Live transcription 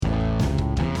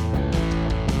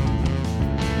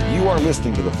are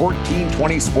listening to the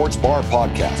 1420 Sports Bar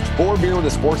Podcast. 4 beer with a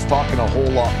sports talk and a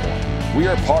whole lot more. We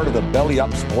are part of the Belly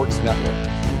Up Sports Network.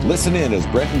 Listen in as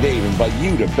Brent and Dave invite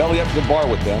you to belly up to the bar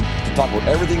with them to talk about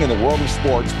everything in the world of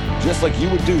sports, just like you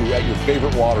would do at your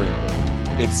favorite watering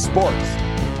hole. It's sports,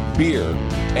 beer,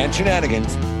 and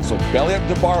shenanigans, so belly up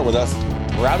to the bar with us,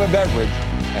 grab a beverage,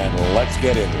 and let's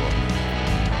get into it.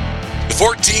 The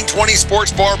 1420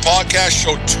 Sports Bar Podcast,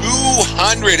 show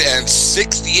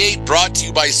 268, brought to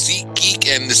you by SeatGeek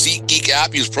and the SeatGeek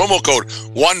app. Use promo code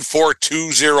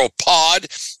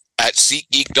 1420POD at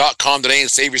SeatGeek.com today and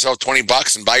save yourself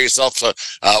 $20 and buy yourself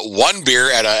one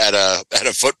beer at a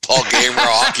football game or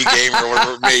a hockey game or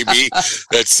whatever it may be.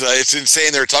 It's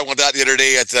insane. They were talking about that the other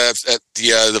day at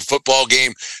the football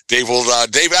game. Dave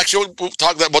actually we'll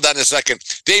talk about that in a second.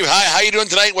 Dave, hi, how you doing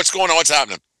tonight? What's going on? What's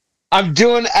happening? I'm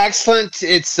doing excellent.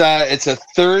 It's a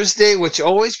Thursday, which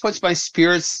always puts my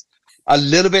spirits a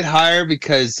little bit higher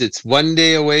because it's one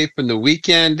day away from the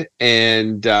weekend,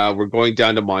 and we're going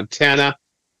down to Montana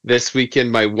this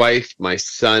weekend. My wife, my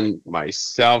son,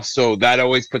 myself. So that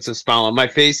always puts a smile on my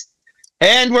face.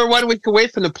 And we're 1 week away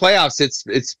from the playoffs.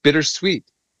 It's bittersweet.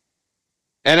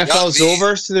 NFL's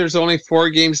over, so there's only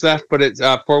 4 games left, but it's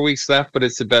 4 weeks left, but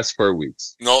it's the best 4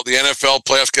 weeks. No, the NFL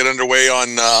playoffs get underway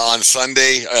on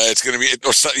Sunday. It's going to be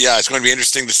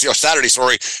interesting to see. Saturday,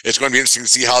 sorry. It's going to be interesting to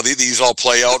see how these all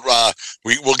play out.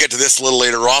 We'll get to this a little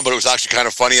later on, but it was actually kind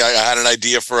of funny. I had an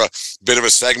idea for a bit of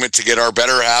a segment to get our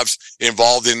better halves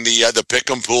involved in the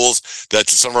pick'em pools that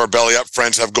some of our belly up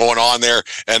friends have going on there,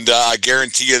 and I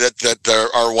guarantee you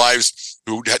that our wives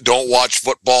who don't watch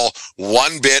football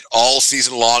one bit all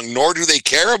season long, nor do they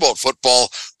care about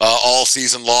football all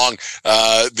season long.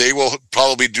 They will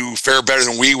probably do fare better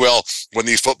than we will when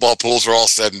these football pools are all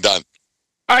said and done.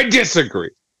 I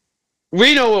disagree.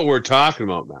 We know what we're talking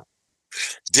about, man.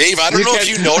 Dave, I don't know if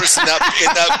you noticed in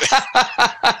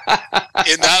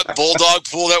that Bulldog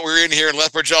pool that we're in here in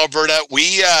Lethbridge, Alberta,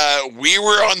 we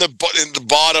were in the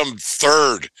bottom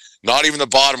third. Not even the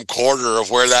bottom quarter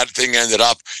of where that thing ended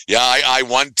up. Yeah, I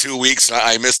won 2 weeks.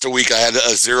 I missed a week. I had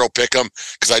a 0 pick'em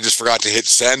because I just forgot to hit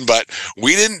send. But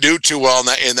we didn't do too well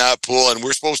in that pool, and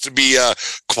we're supposed to be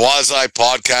quasi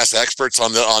podcast experts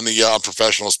on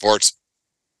professional sports.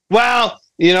 Well,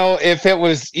 if it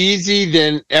was easy,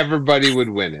 then everybody would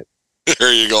win it.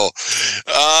 There you go.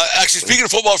 Actually, speaking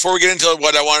of football, before we get into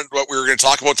what we were going to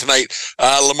talk about tonight,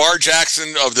 Lamar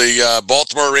Jackson of the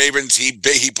Baltimore Ravens, he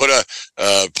put a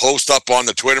post up on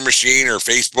the Twitter machine or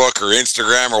Facebook or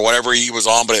Instagram or whatever he was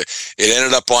on, but it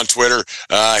ended up on Twitter.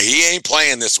 He ain't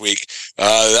playing this week.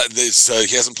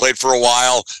 He hasn't played for a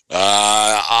while.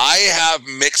 I have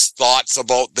mixed thoughts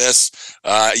about this.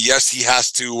 Yes, he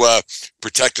has to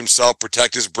protect himself,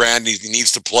 protect his brand. He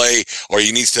needs to play, or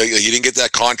he didn't get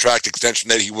that contract extension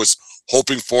that he was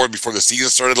hoping for before the season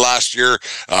started last year.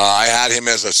 I had him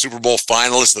as a Super Bowl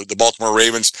finalist, the Baltimore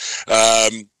Ravens.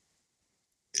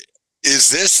 Is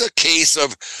this a case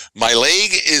of my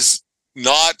leg is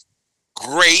not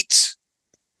great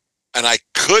and I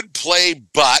could play,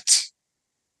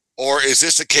 or is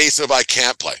this a case of I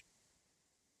can't play?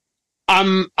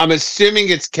 I'm assuming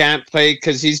it's can't play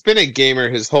because he's been a gamer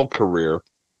his whole career.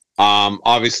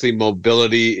 Obviously,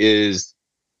 mobility is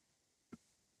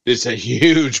a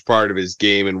huge part of his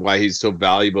game and why he's so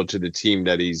valuable to the team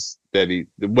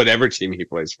whatever team he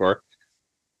plays for.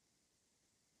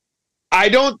 I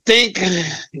don't think.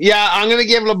 Yeah, I'm going to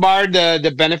give Lamar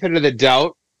the benefit of the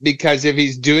doubt because if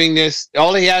he's doing this,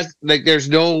 all he has there's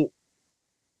no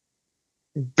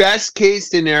best case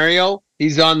scenario.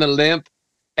 He's on the limp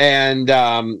and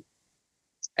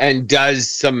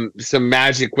does some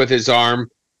magic with his arm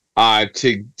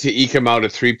to eke him out a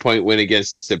 3-point win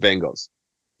against the Bengals.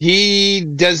 He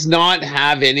does not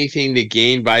have anything to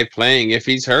gain by playing if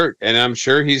he's hurt, and I'm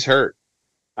sure he's hurt.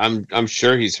 I'm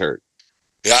sure he's hurt.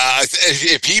 Yeah,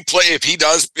 if he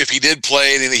did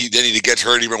play, then he gets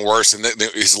hurt even worse, and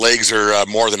his legs are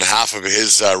more than half of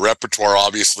his repertoire,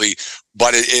 obviously.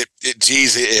 But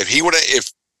if he would have, here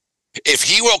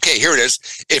it is.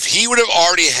 If he would have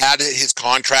already had his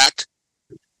contract,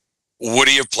 would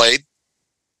he have played?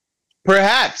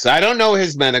 Perhaps. I don't know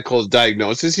his medical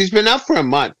diagnosis. He's been out for a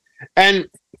month. And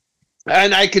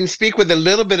I can speak with a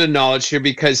little bit of knowledge here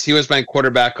because he was my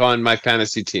quarterback on my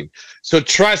fantasy team. So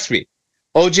trust me,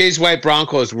 OJ's White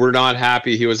Broncos were not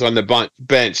happy he was on the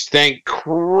bench. Thank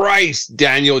Christ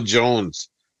Daniel Jones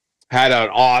had an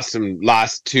awesome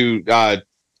last 3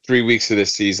 weeks of the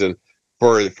season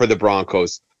for the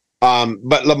Broncos.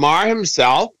 But Lamar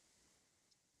himself,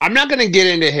 I'm not going to get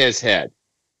into his head.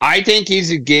 I think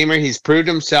he's a gamer. He's proved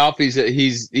himself.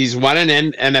 He's won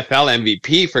an NFL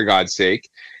MVP, for God's sake.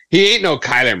 He ain't no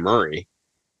Kyler Murray.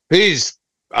 He's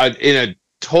in a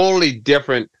totally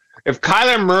different. If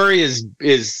Kyler Murray is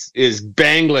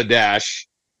Bangladesh,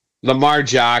 Lamar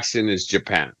Jackson is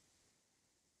Japan.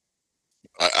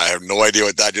 I have no idea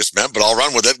what that just meant, but I'll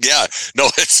run with it. Yeah, no,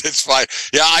 it's fine.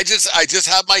 Yeah, I just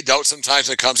have my doubts sometimes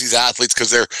when it comes to these athletes because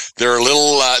they're a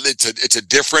little. It's a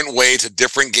different way. It's a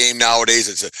different game nowadays.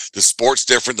 The sport's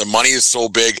different. The money is so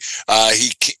big.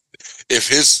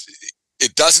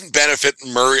 It doesn't benefit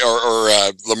Murray or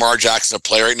Lamar Jackson to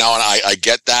play right now, and I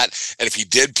get that. And if he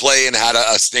did play and had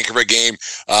a stink of a game,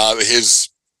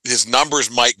 his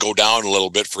numbers might go down a little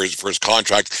bit for his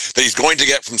contract that he's going to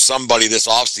get from somebody this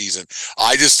offseason.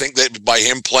 I just think that by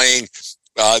him playing,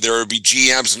 there would be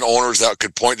GMs and owners that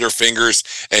could point their fingers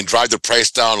and drive the price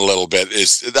down a little bit.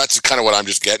 That's kind of what I'm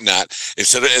just getting at.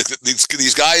 Instead of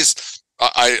these guys,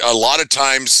 a lot of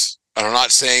times, and I'm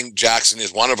not saying Jackson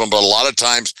is one of them, but a lot of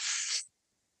times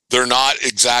they're not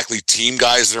exactly team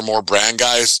guys. They're more brand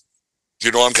guys. Do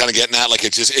you know what I'm kind of getting at? Like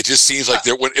it just seems like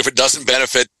if it doesn't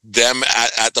benefit them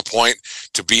at the point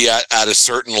to be at a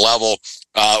certain level,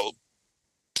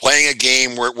 playing a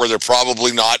game where they're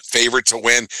probably not favored to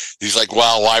win, he's like,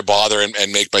 well, why bother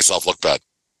and make myself look bad?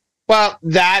 Well,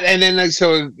 that and then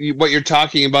so what you're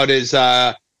talking about is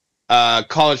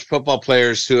college football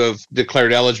players who have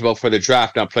declared eligible for the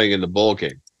draft not playing in the bowl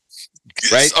game.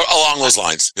 Right, along those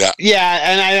lines, yeah,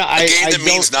 and a game that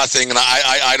means nothing, and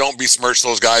I don't besmirch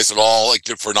those guys at all, like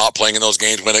for not playing in those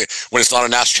games when it's not a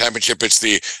national championship.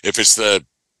 If it's the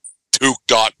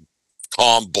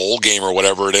Tuke.com bowl game or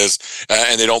whatever it is,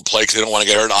 and they don't play because they don't want to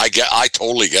get hurt. I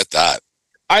totally get that.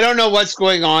 I don't know what's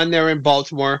going on there in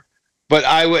Baltimore, but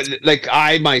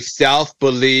I myself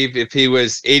believe if he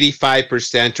was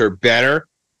 85% or better,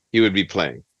 he would be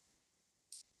playing.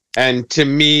 And to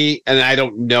me, and I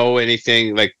don't know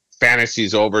anything, like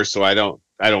fantasy's over, so I don't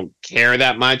care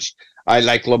that much. I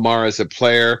like Lamar as a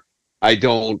player. I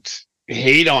don't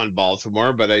hate on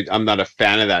Baltimore, but I'm not a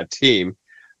fan of that team.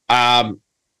 I'd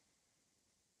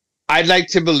like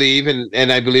to believe,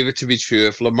 and I believe it to be true,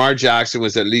 if Lamar Jackson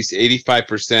was at least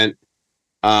 85%,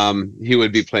 he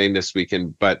would be playing this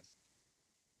weekend, but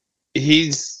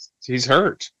he's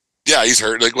hurt. Yeah, he's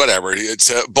hurt. Like whatever.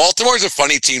 It's Baltimore's a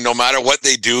funny team. No matter what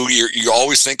they do, you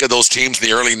always think of those teams in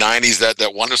the early '90s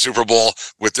that won the Super Bowl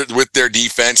with their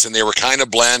defense, and they were kind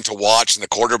of bland to watch. And the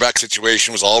quarterback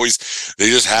situation was always they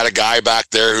just had a guy back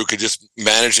there who could just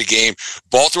manage the game.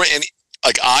 Baltimore, and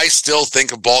like I still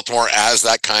think of Baltimore as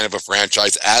that kind of a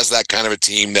franchise, as that kind of a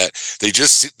team that they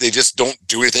just don't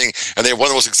do anything, and they have one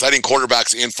of the most exciting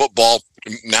quarterbacks in football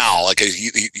now. Like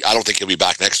I don't think he'll be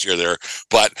back next year there,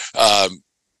 but.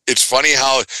 It's funny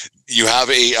how you have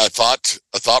a thought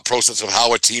process of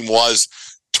how a team was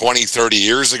 20, 30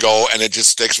 years ago, and it just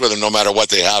sticks with them no matter what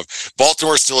they have.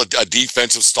 Baltimore is still a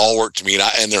defensive stalwart to me,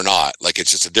 and they're not. Like it's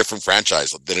just a different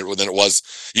franchise than it was.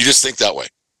 You just think that way.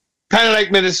 Kind of like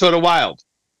Minnesota Wild.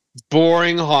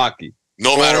 Boring hockey.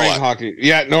 No matter what. Hockey.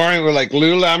 Yeah, we're like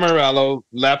Lou Lamoriello,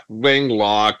 left wing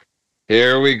lock.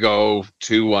 Here we go,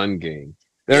 2-1 game.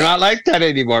 They're not like that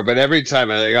anymore, but every time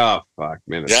I think, oh, fuck,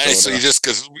 Minnesota. Yeah, so you just,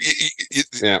 because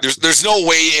there's no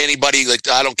way anybody, like,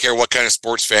 I don't care what kind of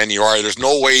sports fan you are, there's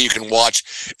no way you can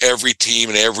watch every team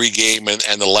and every game and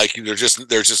the like. There's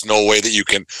just no way that you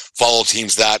can follow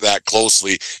teams that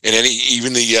closely. And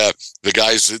even the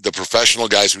guys, the professional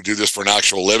guys who do this for an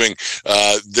actual living,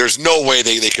 there's no way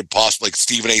they could possibly, like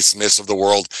Stephen A. Smiths of the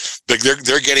world,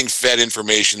 they're getting fed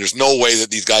information. There's no way that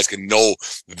these guys can know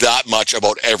that much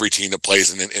about every team that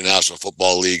plays in National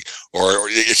Football League, or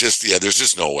it's just, there's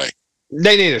just no way.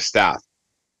 They need a staff.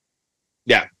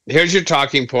 Yeah. Here's your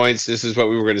talking points. This is what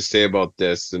we were going to say about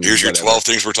this. And here's your 12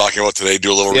 things we're talking about today.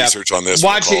 Do a little research on this.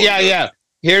 Watch it. Yeah.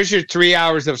 Here's your 3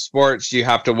 hours of sports you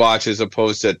have to watch as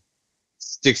opposed to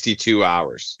 62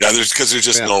 hours. Yeah, there's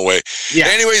just no way. Yeah.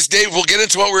 Anyways, Dave, we'll get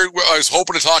into what I was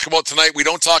hoping to talk about tonight. We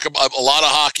don't talk about a lot of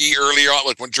hockey earlier on,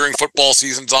 like during football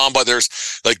season's on, but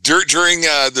there's like during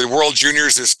the World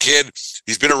Juniors, this kid,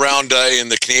 he's been around in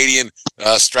the Canadian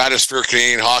stratosphere,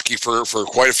 Canadian hockey for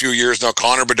quite a few years now.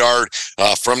 Connor Bedard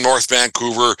from North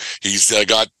Vancouver. He's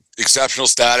got exceptional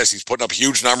status. He's putting up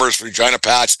huge numbers for Regina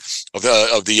Pats of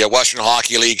the Western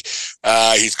Hockey League.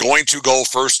 He's going to go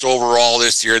first overall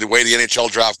this year. The way the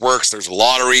NHL draft works, there's a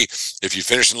lottery. If you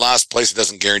finish in last place, it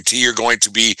doesn't guarantee you're going to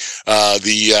be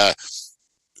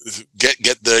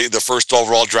get the first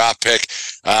overall draft pick.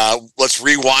 Let's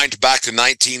rewind back to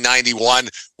 1991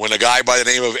 when a guy by the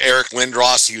name of Eric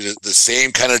Lindros, he was the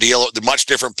same kind of deal, the much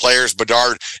different players,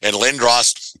 Bedard and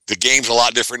Lindros. The game's a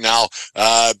lot different now.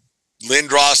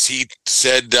 Lindros, he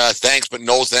said thanks, but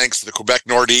no thanks to the Quebec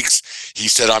Nordiques. He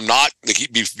said, I'm not,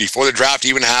 before the draft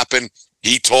even happened,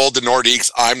 he told the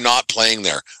Nordiques, I'm not playing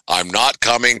there. I'm not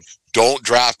coming. Don't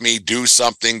draft me. Do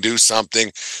something.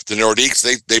 The Nordiques,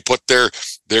 they put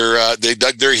they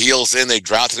dug their heels in. They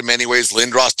drafted him anyways.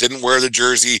 Lindros didn't wear the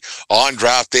jersey on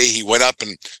draft day. He went up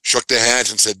and shook their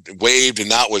hands and said, waved, and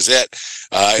that was it.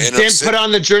 Didn't put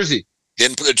on the jersey.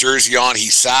 Didn't put the jersey on. He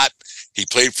sat. He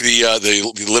played for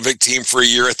the Olympic team for a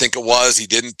year, I think it was. He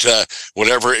didn't,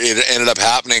 whatever it ended up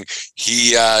happening.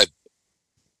 He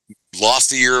lost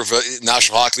the year of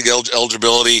National Hockey League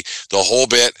eligibility, the whole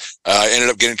bit. Ended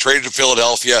up getting traded to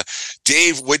Philadelphia.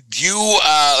 Dave, would you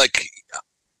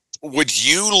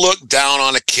look down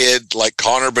on a kid like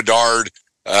Connor Bedard,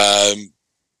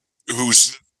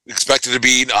 who's expected to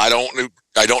be, I don't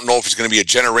know if he's going to be a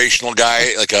generational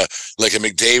guy like a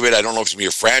McDavid. I don't know if he's going to be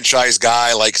a franchise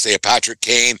guy like, say, a Patrick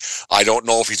Kane. I don't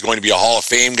know if he's going to be a Hall of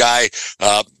Fame guy.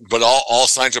 But all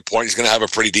signs are pointing he's going to have a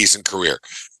pretty decent career.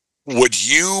 Would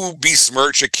you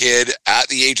besmirch a kid at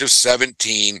the age of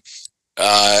 17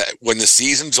 when the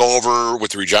season's over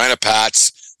with the Regina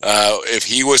Pats? If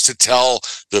he was to tell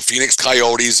the Phoenix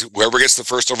Coyotes, whoever gets the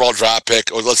first overall draft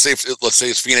pick, or let's say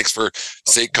it's Phoenix for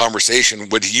sake conversation,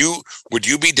 would you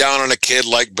be down on a kid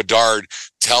like Bedard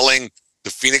telling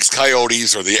the Phoenix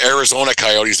Coyotes, or the Arizona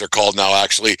Coyotes they're called now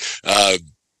actually,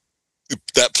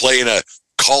 that play in a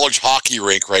college hockey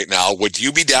rink right now? Would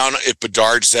you be down if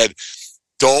Bedard said,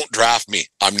 don't draft me,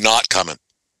 I'm not coming?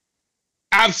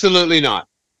 Absolutely not.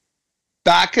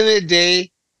 Back in the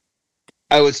day,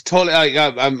 I was totally,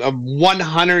 I'm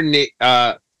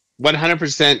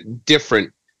 100%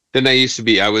 different than I used to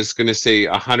be. I was going to say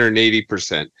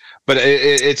 180%, but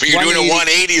it's. But you're doing a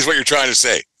 180 is what you're trying to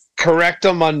say.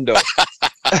 Correctamundo.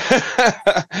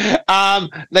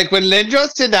 Like when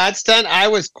Lindros did that stunt, I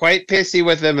was quite pissy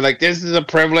with him. Like, this is a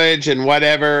privilege and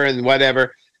whatever.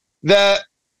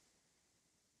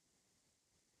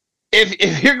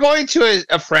 If you're going to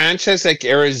a franchise like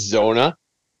Arizona,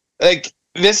 like,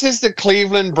 this is the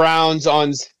Cleveland Browns on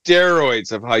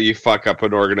steroids of how you fuck up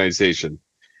an organization.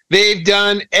 They've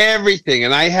done everything,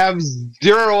 and I have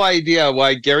zero idea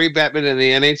why Gary Bettman and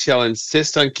the NHL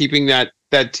insist on keeping that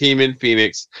team in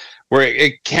Phoenix, where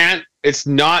it's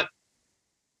not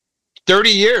 30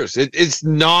 years. It's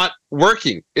not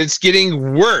working. It's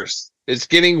getting worse.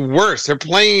 They're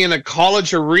playing in a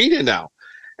college arena now,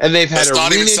 and they've had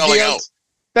not even selling out.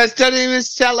 That doesn't even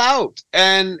sell out.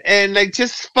 And like,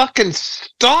 just fucking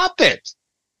stop it.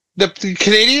 The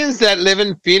Canadians that live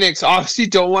in Phoenix obviously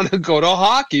don't want to go to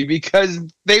hockey because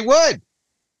they would.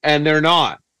 And they're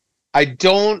not. I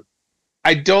don't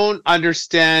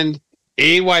understand,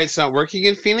 A, why it's not working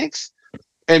in Phoenix,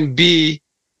 and B,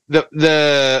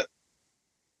 the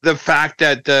fact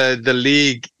that the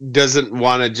league doesn't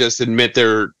want to just admit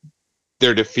their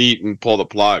defeat and pull the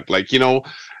plug. Like,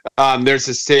 there's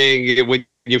a saying, when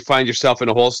you find yourself in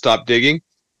a hole, stop digging.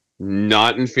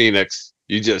 Not in Phoenix.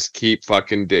 You just keep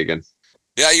fucking digging.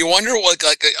 Yeah, you wonder what.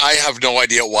 Like, I have no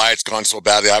idea why it's gone so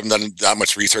badly. I haven't done that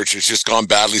much research. It's just gone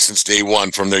badly since day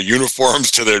one. From their uniforms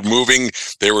to their moving,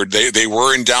 they were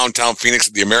in downtown Phoenix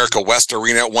at the America West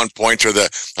Arena at one point, or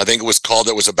I think it was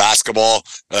a basketball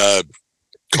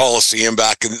Coliseum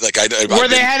back in, like, where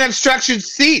they had obstructed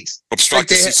seats. So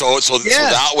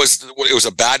that was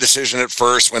a bad decision at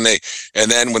first when they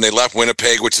left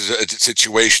Winnipeg, which is a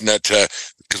situation that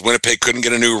because Winnipeg couldn't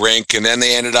get a new rink, and then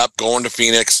they ended up going to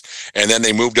Phoenix, and then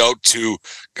they moved out to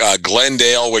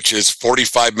Glendale, which is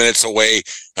 45 minutes away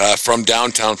from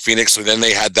downtown Phoenix. So then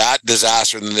they had that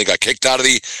disaster, and then they got kicked out of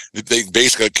the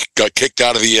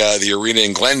arena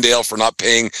in Glendale for not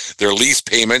paying their lease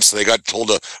payments. So they got told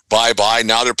to bye.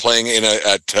 Now they're playing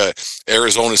at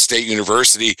Arizona State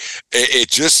University. It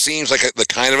just seems like the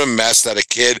kind of a mess that a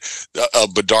kid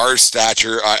of Bedard's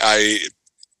stature I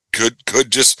could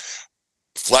just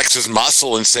flex his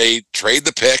muscle and say, trade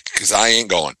the pick, because I ain't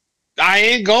going.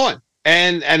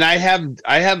 And I have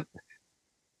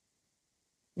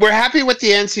we're happy with the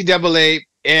NCAA,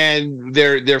 and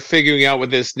they're figuring out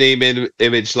with this name,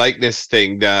 image, likeness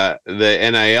thing, the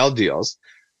NIL deals.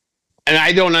 And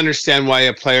I don't understand why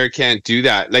a player can't do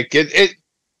that. Like,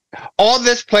 all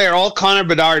Connor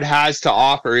Bedard has to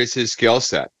offer is his skill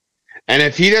set. And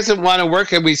if he doesn't want to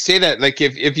work, and we say that, like,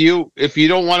 if you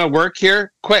don't want to work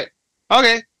here, quit.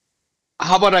 Okay.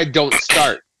 How about I don't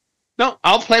start? No,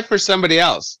 I'll play for somebody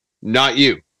else, not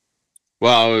you.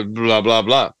 Well, blah, blah,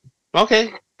 blah.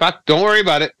 Okay, fuck, don't worry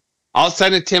about it. I'll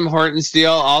sign a Tim Hortons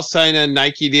deal. I'll sign a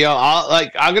Nike deal.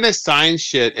 I'm going to sign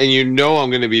shit, and I'm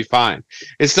going to be fine.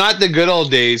 It's not the good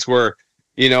old days where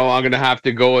I'm going to have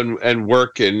to go and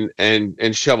work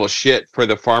and shovel shit for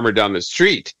the farmer down the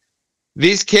street.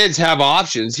 These kids have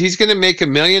options. He's going to make $1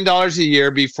 million a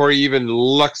year before he even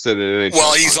looks at it.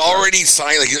 Well, he's already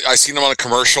signed. Like I seen him on a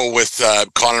commercial with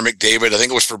Connor McDavid. I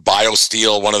think it was for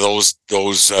BioSteel, one of those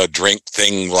drink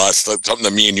thing, something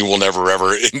that me and you will never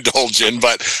ever indulge in.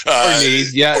 But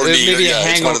maybe a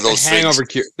hangover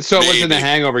cure. So it wasn't a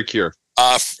hangover cure.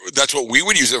 That's what we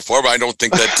would use it for, but I don't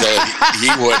think that he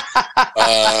would.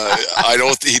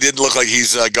 He didn't look like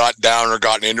he's got down or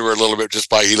gotten into her a little bit just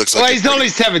by he looks like. Well, he's only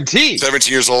 17.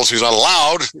 17 years old, so he's not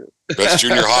allowed. That's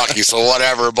junior hockey, so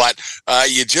whatever. But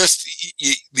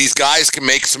these guys can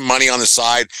make some money on the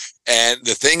side. And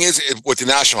the thing is, with the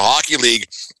National Hockey League,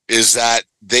 is that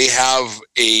they have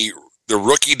the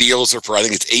rookie deals are for, I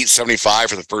think it's $875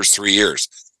 for the first 3 years.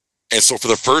 And so for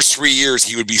the first 3 years,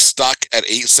 he would be stuck at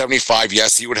 $875.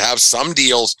 Yes, he would have some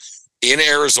deals in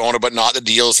Arizona, but not the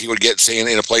deals he would get, say, in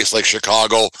a place like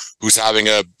Chicago, who's having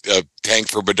a tank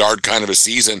for Bedard kind of a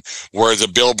season, where the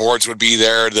billboards would be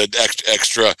there, the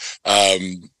extra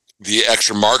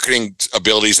marketing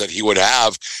abilities that he would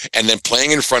have, and then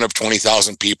playing in front of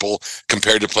 20,000 people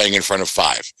compared to playing in front of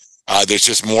 5. There's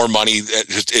just more money.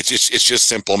 It's just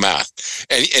simple math.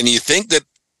 And you think that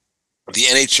the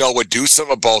NHL would do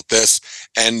something about this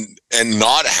and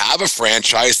not have a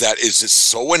franchise that is just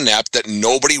so inept that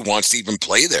nobody wants to even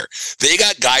play there. They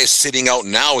got guys sitting out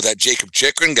now with that Jacob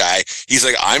Chikrin guy. He's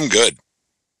like, I'm good.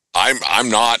 I'm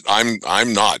not.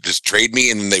 Just trade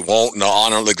me, and they won't. No, I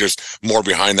don't think there's more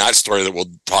behind that story that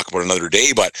we'll talk about another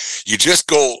day. But you just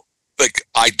go like,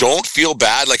 I don't feel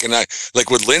bad. Like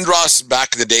with Lindros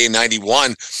back in the day in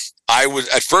 '91, I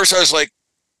was like,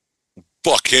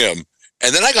 fuck him.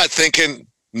 And then I got thinking,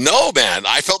 no, man,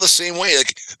 I felt the same way.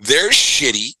 Like, they're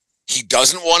shitty. He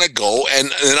doesn't want to go. And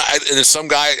then some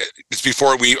guy, it's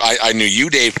before I knew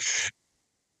you, Dave.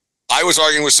 I was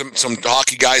arguing with some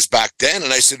hockey guys back then,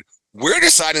 and I said, we're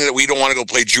deciding that we don't want to go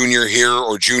play junior here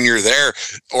or junior there,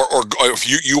 or if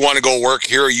you want to go work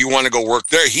here or you want to go work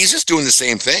there. He's just doing the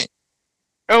same thing.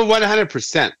 Oh,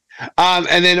 100%.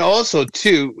 And then also,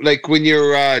 too, like when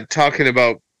you're talking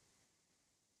about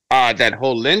that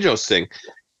whole Lindros thing,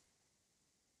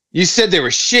 you said they were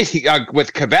shitty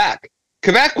with Quebec.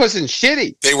 Quebec wasn't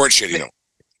shitty. They weren't shitty, no.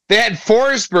 They had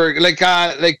Forsberg, like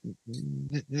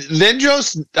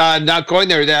Lindros not going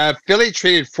there. Philly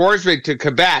traded Forsberg to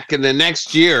Quebec, and the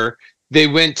next year they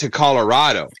went to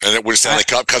Colorado. And it was Stanley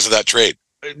Cup because of that trade.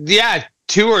 Yeah,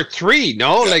 2 or 3,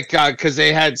 no, yeah. Because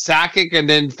they had Sakic and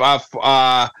then like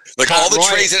all the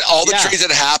trades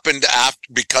that happened after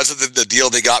because of the deal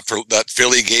they got for that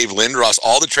Philly gave Lindros.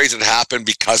 All the trades that happened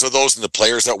because of those and the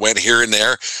players that went here and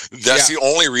there. That's the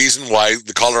only reason why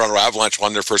the Colorado Avalanche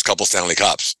won their first couple Stanley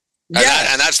Cups. And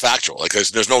and that's factual. Like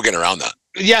there's no getting around that.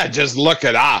 Yeah, just look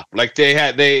it up. Like they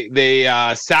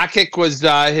Sakic was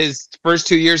his first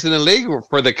 2 years in the league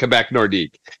for the Quebec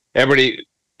Nordiques.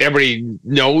 Everybody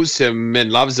knows him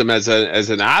and loves him as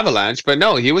an Avalanche, but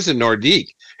no, he was a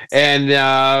Nordique. And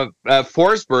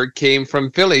Forsberg came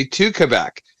from Philly to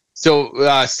Quebec. So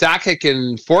Sakic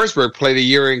and Forsberg played a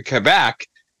year in Quebec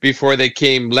before they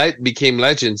became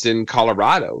legends in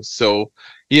Colorado. So,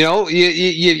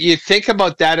 you think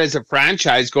about that as a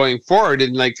franchise going forward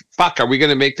and like, fuck, are we going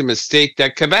to make the mistake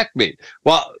that Quebec made?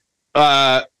 Well,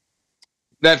 that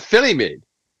Philly made,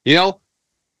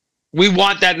 we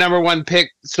want that number 1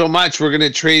 pick so much. We're going to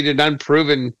trade an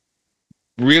unproven,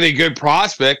 really good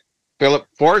prospect, Philip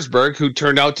Forsberg, who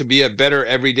turned out to be a better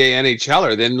everyday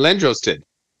NHLer than Lindros did.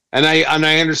 And I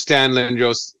understand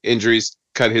Lindros' injuries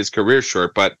cut his career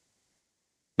short, but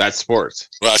that's sports.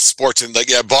 Well, that's sports, and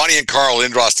Bonnie and Carl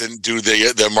Lindros didn't do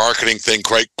the marketing thing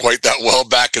quite that well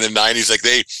back in the '90s. Like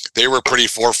they were pretty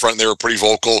forefront. They were pretty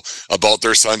vocal about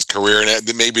their son's career,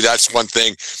 and maybe that's one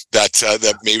thing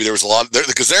that maybe there was a lot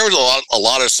because there was a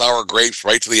lot of sour grapes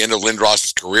right to the end of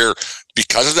Lindros' career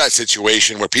because of that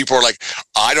situation where people are like,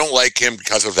 I don't like him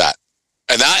because of that,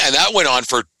 and that went on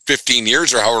for 15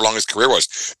 years or however long his career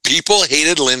was. People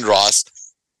hated Lindros,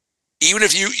 even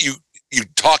if you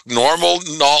talk normal,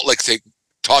 not like say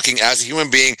talking as a human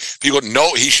being. People go,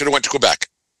 no, he should have went to Quebec.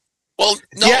 Well,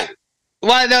 no. Yeah.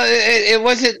 Well, no, it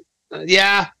wasn't.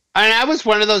 Yeah, and I was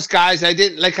one of those guys. I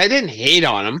didn't hate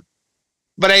on him,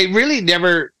 but I really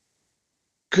never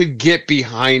could get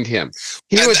behind him.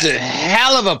 He was a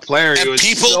hell of a player. He was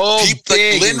so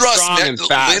big and strong and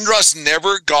fast. Lindros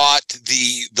never got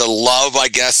the love, I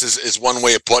guess, is one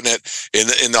way of putting it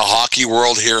in the hockey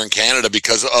world here in Canada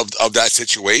because of that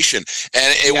situation.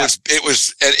 And it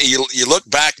was. And you look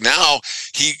back now,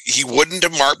 he wouldn't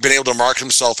have been able to market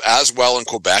himself as well in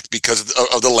Quebec because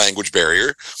of the language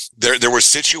barrier. There were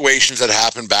situations that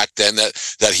happened back then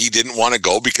that he didn't want to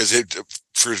go because they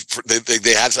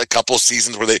had a couple of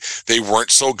seasons where they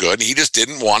weren't so good and he just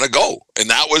didn't want to go. And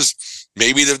that was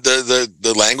maybe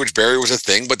the language barrier was a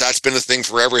thing, but that's been a thing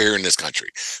forever here in this country,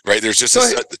 right? There's just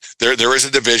there is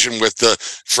a division with the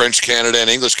French Canada and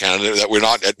English Canada that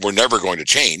we're never going to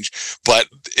change, but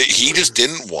he just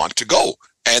didn't want to go.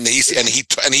 And he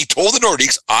told the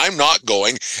Nordiques, I'm not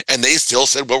going. And they still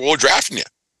said, well, we're drafting you.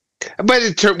 But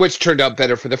which turned out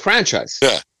better for the franchise.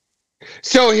 Yeah.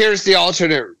 So here's the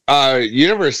alternate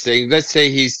universe thing. Let's say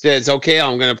he says, okay,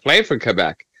 I'm going to play for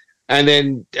Quebec. And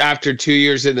then after 2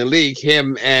 years in the league,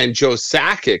 him and Joe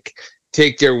Sakic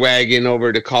take their wagon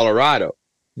over to Colorado.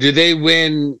 Do they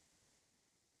win?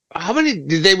 How many?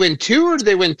 Did they win 2 or did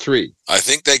they win 3? I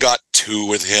think they got 2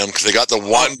 with him because they got the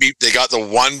one. They got the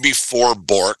one before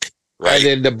Bork, right? And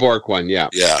then the Bork one, yeah.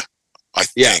 Yeah. I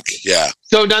think, yeah.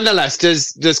 So nonetheless,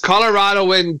 does Colorado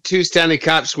win 2 Stanley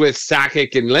Cups with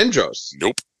Sakic and Lindros?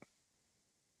 Nope.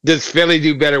 Does Philly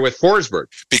do better with Forsberg?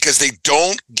 Because they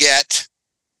don't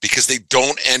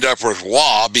end up with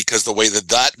Roy because the way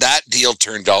that deal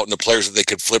turned out and the players that they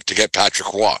could flip to get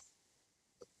Patrick Roy.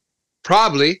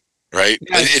 Probably. Right.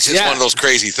 Yes, it's just one of those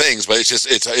crazy things, but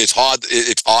it's odd.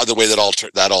 It's odd the way that all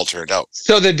turned out.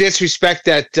 So the disrespect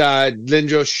that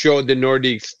Lindros showed the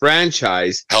Nordiques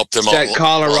franchise helped them out.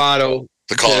 Colorado.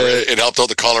 It helped out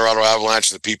the Colorado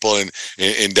Avalanche, the people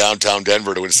in downtown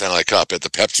Denver to win the Stanley Cup at the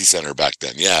Pepsi Center back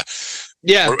then. Yeah.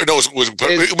 Yeah. Or, no,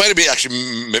 it might have been actually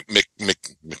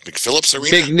McPhillips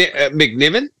Arena.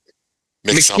 McNiven.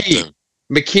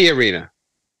 McKee Arena.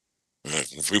 I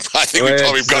think we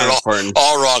probably got it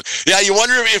all wrong. Yeah, you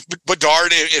wonder if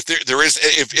Bedard, if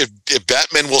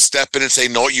Bettman will step in and say,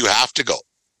 no, you have to go.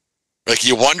 Like,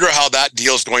 you wonder how that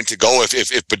deal is going to go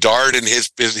if Bedard and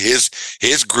his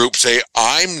group say,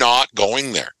 I'm not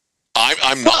going there.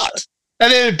 I'm not.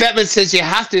 And then Bettman says, you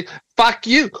have to. Fuck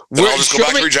you. Then I'll just go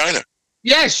back to Regina.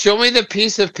 Yeah, show me the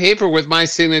piece of paper with my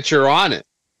signature on it.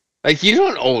 Like, you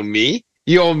don't own me.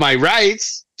 You own my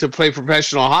rights to play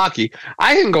professional hockey.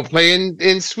 I can go play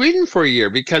in Sweden for a year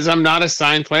because I'm not a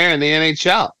signed player in the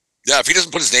NHL. Yeah, if he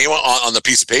doesn't put his name on the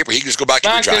piece of paper, he can just go back to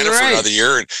Regina for another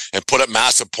year and put up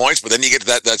massive points. But then you get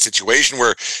to that situation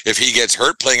where if he gets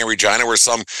hurt playing in Regina, where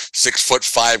some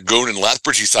 6'5" goon in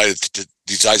Lethbridge decides to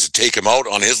take him out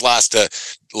on his last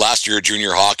year of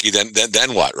junior hockey,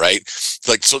 then what, right?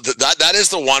 Like, so that is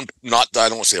the one. Not, I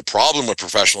don't want to say a problem with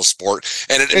professional sport,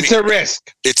 and it's a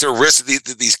risk. It's a risk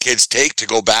that these kids take to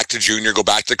go back to junior, go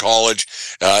back to college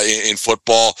in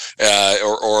football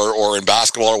or in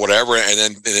basketball or whatever,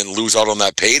 and then lose out on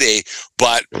that payday.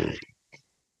 But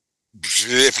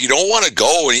if you don't want to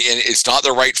go and it's not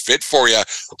the right fit for you,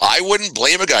 I wouldn't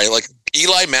blame a guy like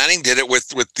Eli Manning did it with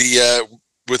the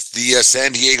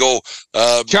San Diego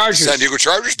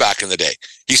Chargers back in the day.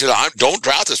 He said, don't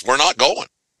draft us. We're not going.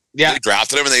 Yeah. They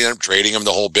drafted him and they ended up trading him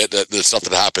the whole bit, the stuff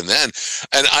that happened then.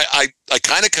 And I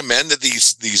kind of commend that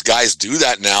these guys do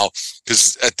that now,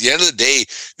 because at the end of the day,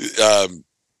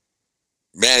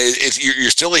 man, you're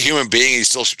still a human being. You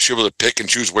still should be able to pick and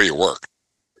choose where you work.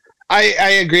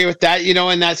 I agree with that,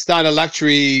 and that's not a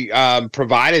luxury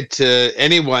provided to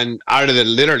anyone out of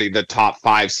literally the top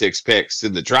 5-6 picks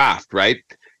in the draft, right?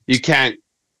 You can't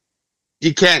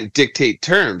dictate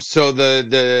terms. So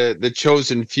the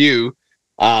chosen few,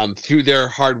 through their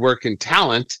hard work and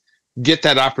talent, get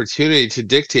that opportunity to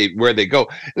dictate where they go.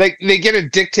 Like, they get to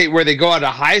dictate where they go out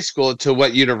of high school to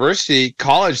what university,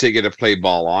 college they get to play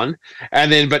ball on,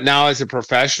 but now as a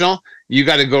professional, you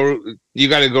got to go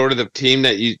to the team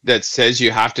that says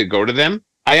you have to go to them.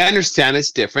 I understand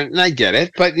it's different and I get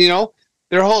it, but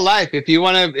their whole life, if you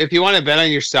want to bet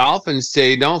on yourself and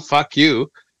say, no, fuck you,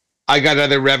 I got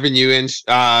other revenue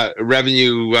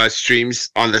streams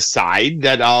on the side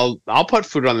that I'll put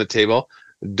food on the table.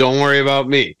 Don't worry about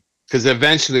me, because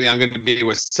eventually I'm going to be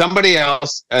with somebody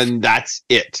else, and that's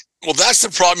it. Well, that's the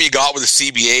problem you got with the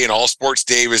CBA and all sports,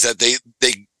 Dave, is that they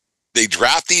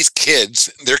draft these kids,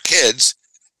 they're kids,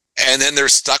 and then they're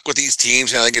stuck with these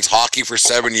teams. And I think it's hockey for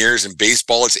 7 years, and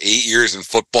baseball it's 8 years, and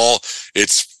football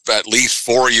it's at least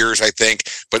 4 years, I think.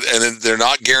 And then they're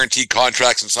not guaranteed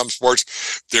contracts in some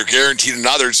sports; they're guaranteed in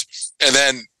others. And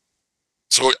then,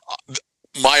 so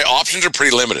my options are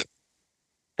pretty limited.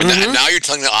 And now you're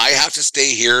telling me I have to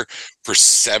stay here for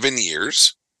 7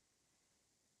 years?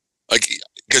 Like,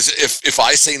 because if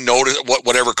I say no to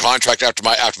whatever contract after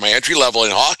my entry level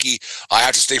in hockey, I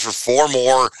have to stay for 4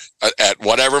 more at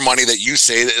whatever money that you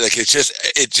say. Like, it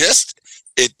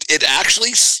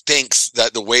actually stinks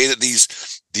that the way that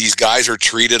these guys are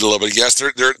treated a little bit. Yes,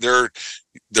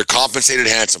 they're compensated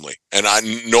handsomely, and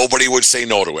nobody would say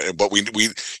no to it. But we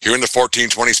here in the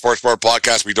 1420 Sports Bar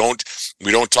podcast, we don't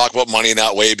talk about money in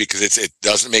that way because it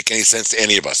doesn't make any sense to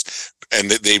any of us. And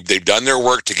they've done their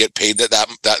work to get paid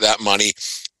that money,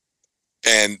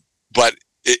 but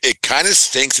it kind of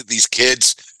stinks that these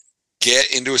kids get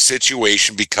into a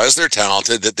situation because they're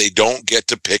talented that they don't get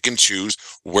to pick and choose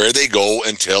where they go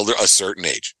until they're a certain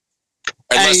age,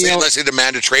 unless they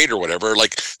demand a trade or whatever,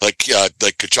 like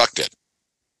Kachuk did.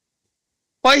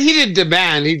 Well, he didn't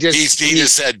demand. He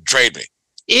just said trade me.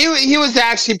 He was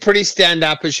actually pretty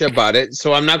stand-upish about it,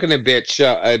 so I'm not going to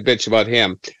bitch about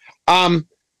him.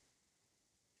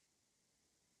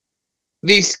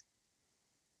 These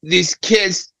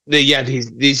kids,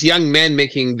 these young men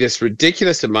making this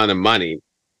ridiculous amount of money.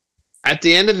 At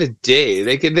the end of the day,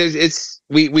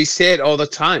 we say it all the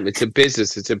time. It's a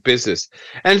business. It's a business,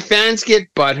 and fans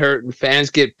get butthurt and fans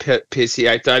get pissy.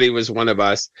 I thought he was one of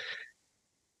us.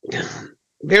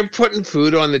 They're putting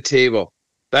food on the table.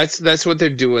 That's what they're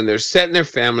doing. They're setting their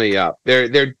family up.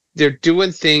 They're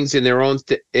doing things in their own.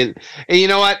 And you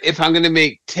know what? If I'm going to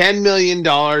make $10 million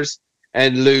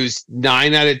and lose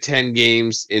 9 out of 10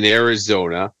 games in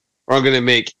Arizona, or I'm going to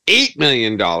make $8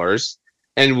 million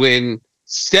and win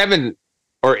 7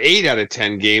 or 8 out of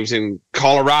 10 games in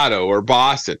Colorado or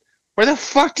Boston, where the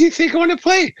fuck do you think I want to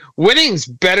play? Winning's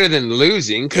better than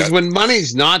losing, because when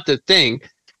money's not the thing,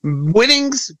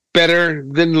 winning's better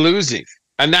than losing,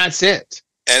 and that's it.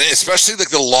 And especially like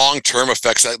the long-term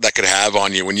effects that could have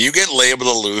on you when you get labeled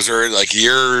a loser, like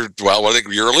you're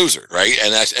a loser, right?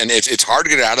 And it's hard to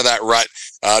get out of that rut,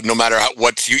 no matter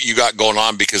what you got going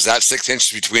on, because that 6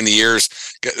 inches between the ears,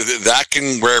 that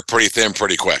can wear pretty thin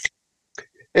pretty quick.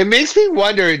 It makes me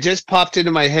wonder. It just popped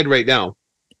into my head right now.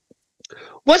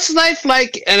 What's life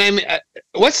like?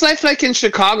 What's life like in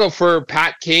Chicago for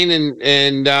Pat Kane and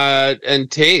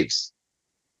Taves?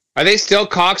 Are they still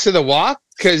cocks of the walk?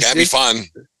 Because can't be fun.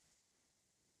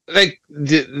 Like are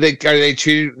they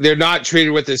treated? They're not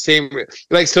treated with the same.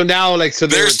 Like so now, like so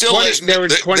they're still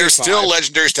they're still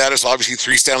legendary status. Obviously,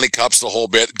 3 Stanley Cups, the whole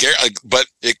bit. But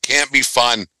it can't be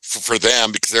fun for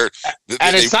them because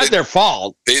it's not their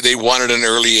fault. They won at an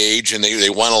early age, and they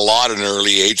won a lot at an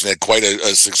early age, and had quite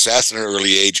a success at an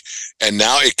early age. And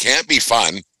now it can't be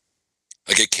fun.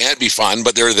 Like it can't be fun,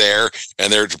 but they're there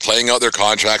and they're playing out their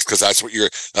contracts because that's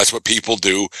what people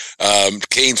do.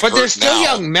 Kane's but they're still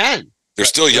young men. They're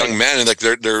still young men, and like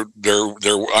they're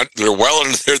well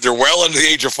into the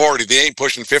age of 40. They ain't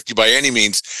pushing 50 by any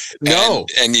means. No,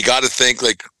 and you got to think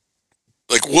like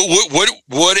would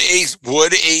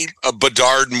a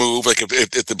Bedard move, like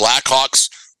if the Blackhawks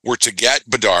were to get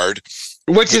Bedard.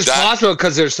 Which is possible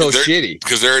because they're so shitty.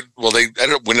 Because they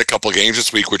ended up winning a couple of games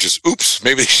this week, which is oops.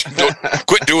 Maybe they should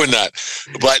quit doing that.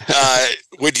 But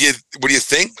would you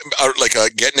think like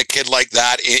getting a kid like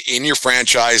that in your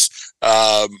franchise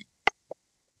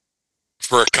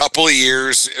for a couple of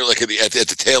years, like at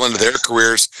the tail end of their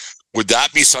careers? Would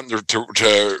that be something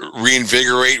to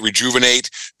reinvigorate, rejuvenate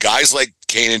guys like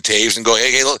Kane and Taves and go,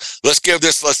 hey, look, let's give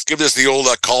this the old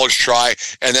college try,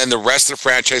 and then the rest of the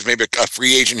franchise, maybe a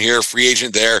free agent here, a free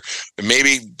agent there, and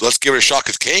maybe let's give it a shot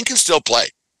because Kane can still play.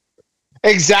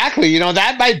 Exactly. You know,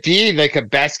 that might be like a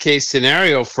best case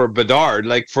scenario for Bedard,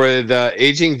 like for the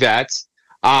aging vets.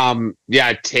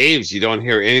 Taves, you don't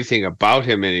hear anything about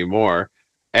him anymore.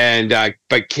 And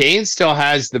but Kane still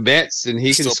has the bits and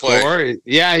he can score. Play.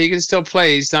 Yeah, he can still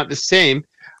play. He's not the same.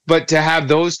 But to have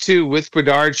those two with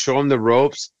Bedard, show him the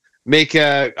ropes, make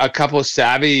a couple of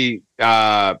savvy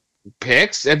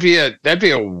picks, that'd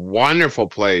be a wonderful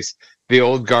place. The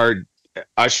old guard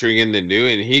ushering in the new,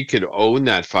 and he could own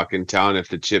that fucking town if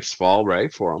the chips fall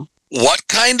right for him. What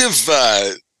kind of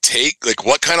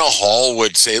what kind of haul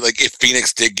would say, like if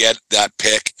Phoenix did get that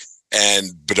pick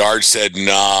and Bedard said,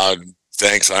 nah,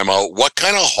 thanks, I'm out. What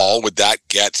kind of haul would that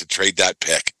get to trade that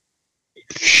pick?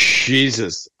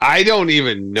 Jesus, I don't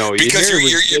even know. Because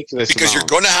you're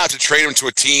going to have to trade him to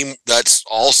a team that's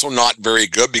also not very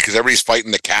good because everybody's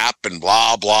fighting the cap and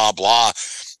blah blah blah.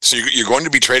 So you're going to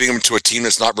be trading him to a team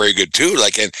that's not very good too.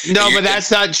 But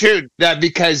that's not true. That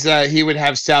because he would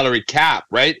have salary cap,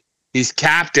 right? He's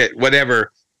capped at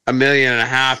whatever. $1.5 million,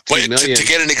 $2 million. To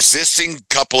get an existing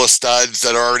couple of studs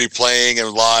that are already playing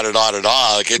and blah da da da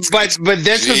da. But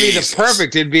this would be the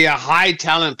perfect. It'd be a high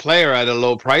talent player at a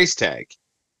low price tag.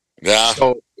 Yeah.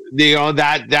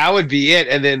 that would be it.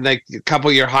 And then like a couple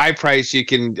of your high price, you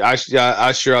can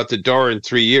usher out the door in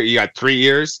 3 years. You got 3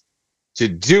 years to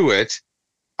do it.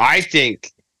 I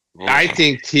think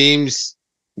teams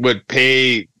would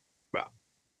pay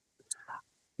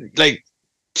like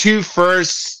 2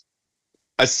 firsts,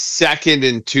 a second,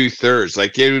 and 2/3.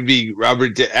 Like it would be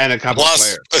Robert and a couple plus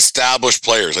players. Established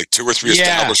players, like 2 or 3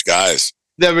 established guys.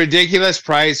 The ridiculous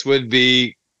price would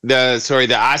be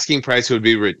the asking price would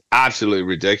be absolutely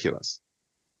ridiculous.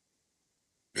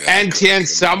 Yeah, and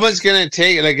someone's going to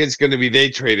take it, like it's going to be they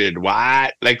traded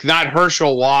what? Like not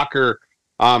Herschel Walker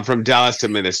from Dallas to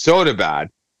Minnesota bad,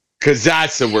 because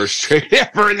that's the worst trade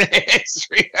ever in the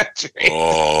history of trade.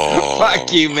 Oh.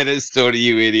 Fuck you, Minnesota,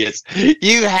 you idiots.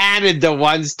 You handed the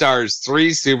 1-stars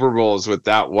 3 Super Bowls with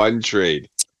that one trade.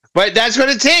 But that's what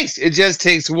it takes. It just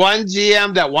takes one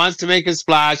GM that wants to make a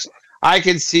splash. I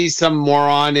can see some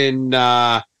moron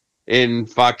in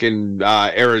fucking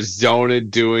Arizona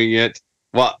doing it.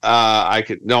 Well,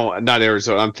 not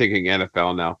Arizona. I'm thinking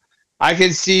NFL now. I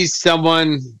can see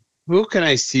someone. Who can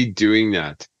I see doing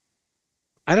that?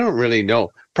 I don't really know.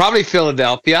 Probably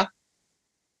Philadelphia.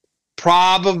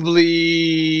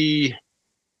 Probably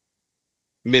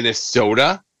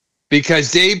Minnesota,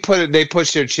 because they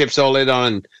push their chips all in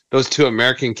on those 2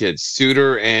 American kids,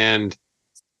 Suter and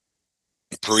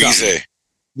Parise.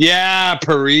 Yeah,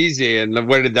 Parise. And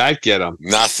where did that get them?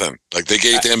 Nothing. Like they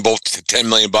gave them both $10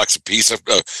 million a piece.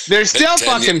 They're still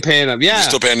fucking paying them. Yeah, they're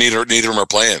still paying. Neither of them are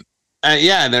playing.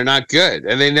 Yeah, and they're not good,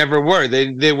 and they never were.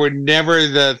 They were never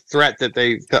the threat that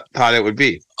they thought it would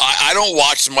be. I don't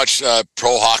watch so much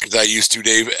pro hockey that I used to,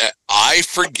 Dave. I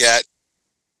forget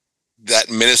that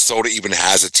Minnesota even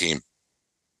has a team.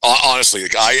 Honestly,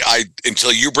 like I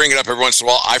until you bring it up every once in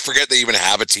a while, I forget they even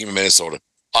have a team in Minnesota.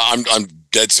 I'm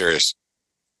dead serious.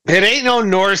 It ain't no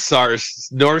North Stars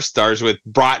with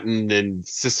Broughton and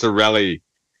Cicerelli.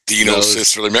 Dino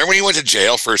Cicerelli. Remember when he went to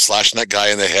jail for slashing that guy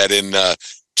in the head in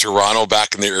Toronto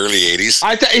back in the early 80s?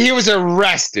 I thought he was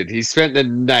arrested. He spent the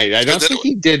night. I don't think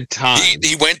he did time.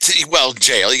 He went to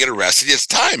jail. You get arrested. It's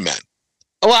time, man.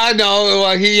 Well, no.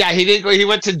 Well, he didn't go. He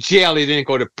went to jail. He didn't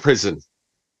go to prison.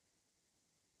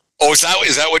 Oh, is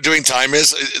that what doing time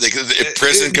is? Like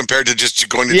prison compared to just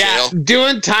going to jail? Yeah,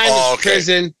 doing time is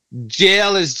prison.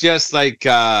 Jail is just like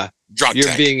drunk you're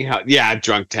tank. being held. Yeah,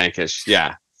 drunk tankish.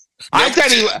 Yeah. I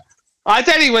thought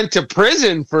he went to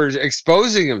prison for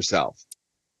exposing himself.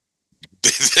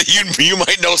 You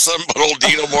might know something about old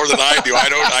Dino more than I do.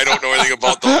 I don't know anything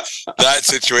about that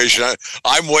situation.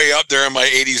 I'm way up there in my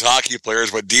 80s hockey players,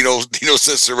 but Dino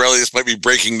Cicerelli, this might be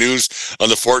breaking news on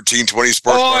the 1420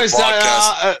 Sports Bar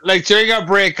podcast. Like during our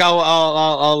break,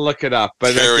 I'll look it up.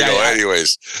 But there we go.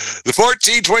 Anyways, the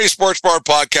 1420 Sports Bar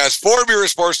podcast, 4 beer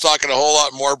sports talk and a whole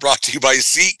lot more, brought to you by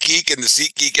SeatGeek and the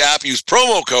SeatGeek app. Use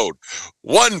promo code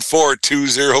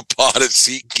 1420pod at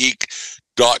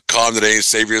SeatGeek.com today and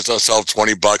save yourself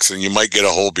 $20 and you might get a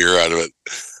whole beer out of it.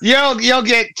 You'll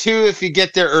get 2 if you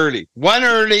get there early. 1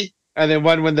 early and then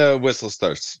 1 when the whistle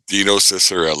starts. Dino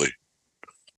Cicerelli.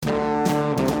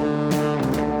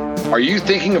 Are you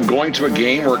thinking of going to a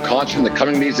game or a concert in the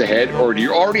coming days ahead, or do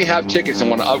you already have tickets and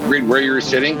want to upgrade where you're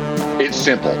sitting? It's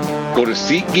simple. Go to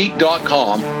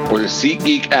SeatGeek.com or the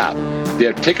SeatGeek app. They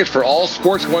have tickets for all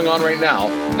sports going on right now,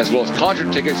 as well as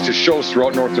concert tickets to shows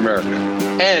throughout North America.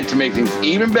 And to make things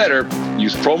even better,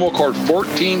 use promo code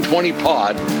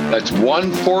 1420pod, that's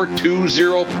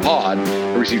 1420pod,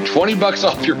 and receive $20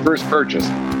 off your first purchase.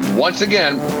 Once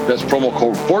again, that's promo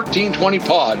code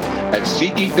 1420pod at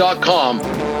SeatGeek.com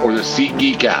or the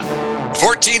SeatGeek app.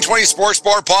 1420 Sports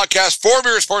Bar podcast, 4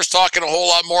 beer sports talk and a whole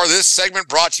lot more. This segment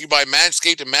brought to you by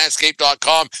Manscaped and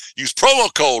Manscaped.com. Use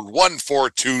promo code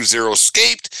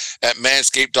 1420SCAPED at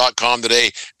Manscaped.com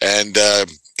today and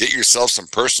get yourself some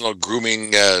personal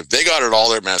grooming. They got it all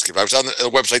there at Manscaped. I was on the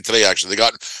website today, actually. They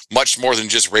got much more than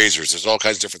just razors. There's all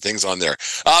kinds of different things on there.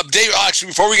 Dave, actually,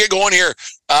 before we get going here,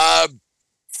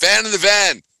 fan of the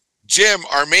van, Jim,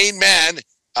 our main man.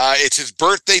 It's his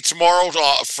birthday tomorrow,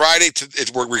 Friday.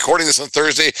 We're recording this on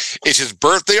Thursday. It's his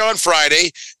birthday on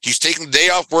Friday. He's taking the day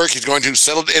off work. He's going to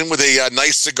settle in with a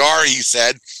nice cigar, he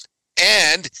said.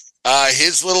 And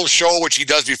his little show, which he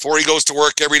does before he goes to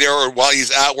work every day or while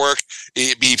he's at work,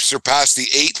 he surpassed the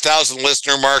 8,000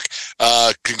 listener mark.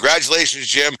 Congratulations,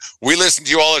 Jim. We listen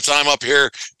to you all the time up here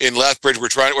in Lethbridge.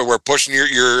 We're pushing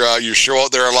your show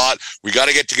out there a lot. We got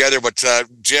to get together. But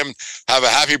Jim, have a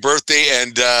happy birthday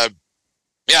and.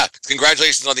 Yeah,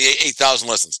 congratulations on the 8,000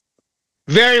 listens.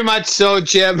 Very much so,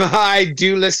 Jim. I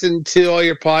do listen to all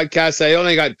your podcasts. I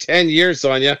only got 10 years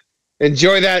on you.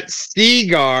 Enjoy that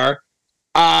cigar.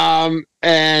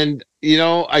 And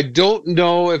I don't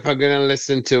know if I'm going to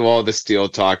listen to all the Steel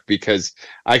talk because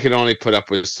I can only put up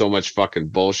with so much fucking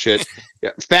bullshit.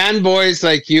 Yeah, fanboys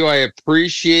like you, I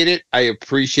appreciate it. I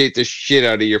appreciate the shit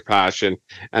out of your passion.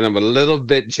 And I'm a little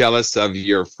bit jealous of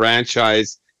your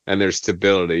franchise and their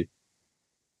stability.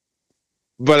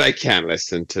 But I can't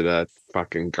listen to that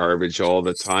fucking garbage all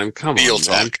the time. Come Steel on,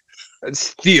 talk. man.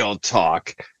 Steel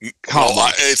talk. Come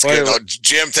on. It's good. No,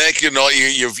 Jim, thank you. No,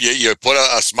 you put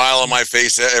a smile on my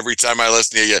face every time I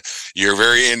listen to you. You're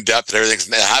very in depth and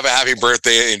everything. Have a happy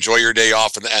birthday. Enjoy your day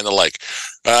off and the like.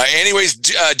 Anyways,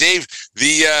 Dave,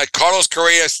 the Carlos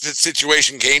Correa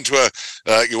situation came to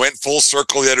you went full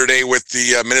circle the other day with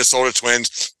the Minnesota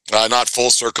Twins. Not full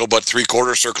circle, but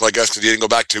 3/4 circle, I guess, because you didn't go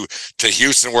back to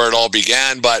Houston where it all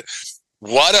began. But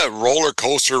what a roller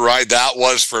coaster ride that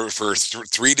was for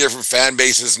three different fan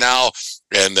bases now,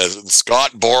 and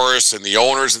Scott Boras and the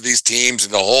owners of these teams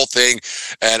and the whole thing.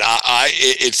 And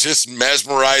it's just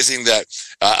mesmerizing that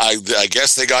I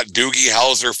guess they got Doogie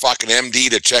Howser, fucking MD,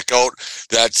 to check out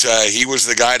that he was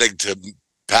the guy to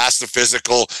pass the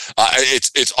physical.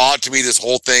 It's odd to me, this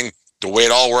whole thing, the way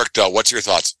it all worked out. What's your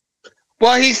thoughts?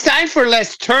 Well, he's signed for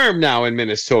less term now in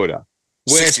Minnesota.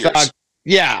 6 years.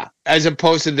 Yeah, as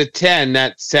opposed to the 10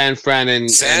 that San Fran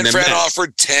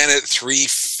offered 10 at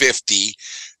 $350.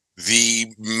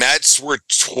 The Mets were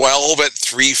 12 at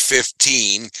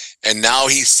 $315, and now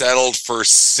he settled for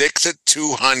 6 at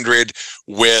 $200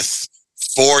 with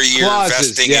 4-year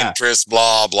vesting interest.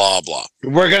 Blah blah blah.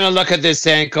 We're gonna look at this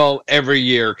ankle every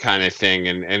year, kind of thing,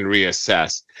 and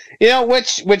reassess.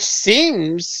 Which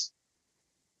seems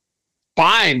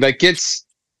fine. Like it's.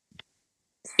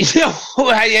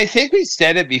 I think we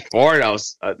said it before, and I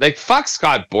was like, fuck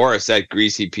Scott Boras, that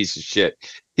greasy piece of shit.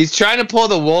 He's trying to pull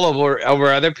the wool over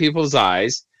other people's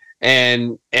eyes,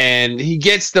 and he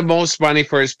gets the most money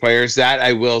for his players. That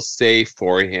I will say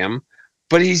for him,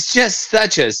 but he's just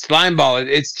such a slimeball.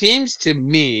 It seems to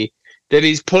me that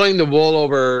he's pulling the wool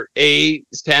over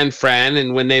San Fran,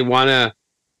 and when they want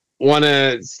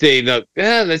to say, look,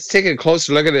 let's take a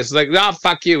closer look at this. Like, no,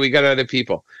 fuck you. We got other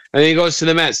people. And then he goes to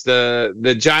the Mets.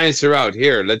 The Giants are out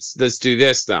here. Let's do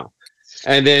this now.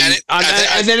 And then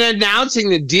then announcing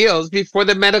the deals before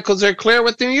the medicals are clear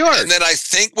with New York. And then I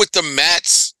think with the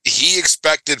Mets, he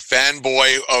expected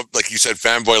fanboy of, like you said,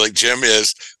 fanboy like Jim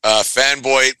is,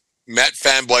 fanboy, Met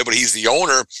fanboy, but he's the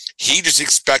owner. He just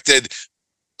expected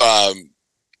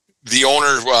the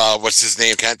owner, what's his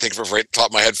name? Can't think of it right top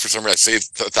of my head for some reason. I say it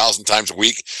 1,000 times a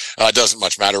week. Doesn't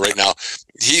much matter right now.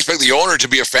 He expected the owner to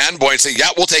be a fanboy and say, yeah,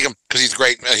 we'll take him because he's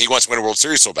great and he wants to win a World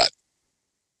Series so bad.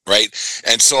 Right?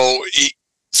 And so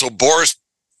Boras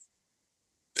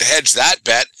hedged that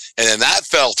bet, and then that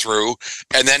fell through,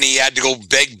 and then he had to go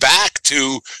beg back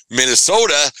to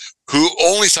Minnesota, who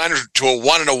only signed her to a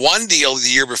 1-1 deal the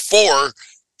year before.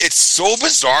 It's so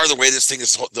bizarre the way this thing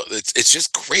is. It's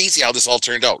just crazy how this all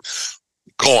turned out.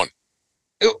 Cohen.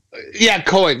 Yeah,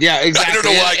 Cohen. Yeah, exactly. I don't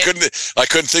know why I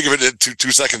couldn't think of it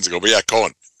 2 seconds ago, but yeah,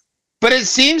 Cohen. But it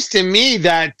seems to me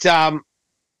that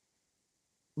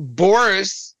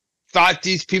Boras thought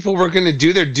these people were going to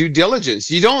do their due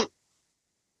diligence. You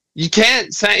can't.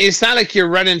 It's not like you're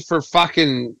running for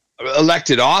fucking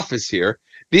elected office here.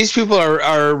 These people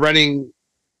are running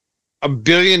 $1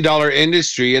 billion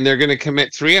industry, and they're going to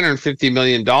commit $350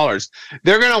 million.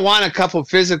 They're going to want a couple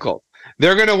physical.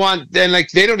 They're going to want, and like,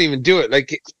 they don't even do it.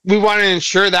 Like, we want to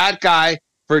insure that guy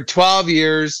for 12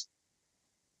 years.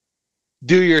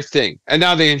 Do your thing. And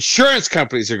now the insurance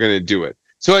companies are going to do it.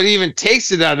 So it even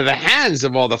takes it out of the hands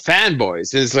of all the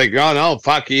fanboys. It's like, oh no,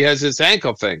 fuck, he has this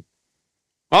ankle thing.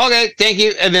 Okay, thank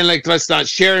you. And then, like, let's not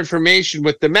share information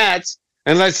with the Mets,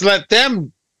 and let's let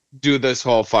them do this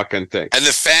whole fucking thing. And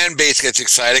the fan base gets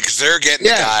excited because they're getting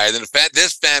the guy, and then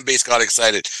this fan base got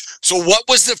excited. So what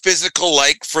was the physical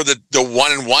like for the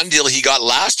 1-1 deal he got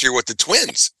last year with the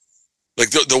Twins? Like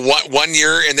the 1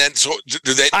 year, and then so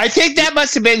do they? I think that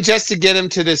must have been just to get him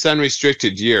to this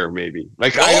unrestricted year, maybe.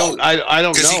 Like, no, I don't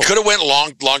know, because he could have went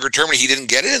longer term and he didn't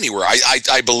get it anywhere.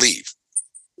 I believe.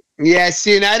 Yeah,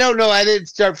 see, and I don't know. I didn't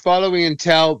start following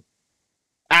until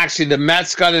actually the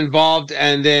Mets got involved,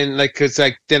 and then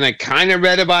then I kind of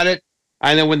read about it,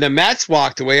 and then when the Mets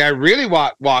walked away, I really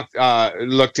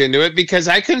looked into it because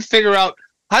I couldn't figure out,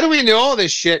 how do we know all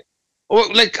this shit?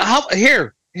 Like,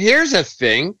 here's a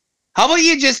thing. How about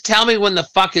you just tell me when the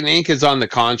fucking ink is on the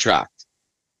contract?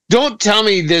 Don't tell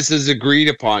me this is agreed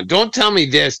upon. Don't tell me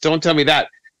this. Don't tell me that.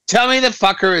 Tell me the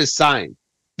fucker is signed.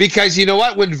 Because you know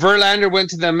what? When Verlander went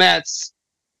to the Mets,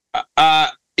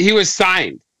 he was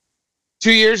signed.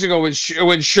 2 years ago when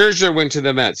Scherzer went to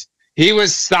the Mets, he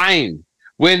was signed.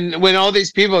 When all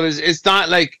these people, it's not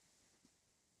like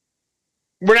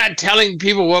we're not telling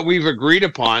people what we've agreed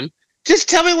upon. Just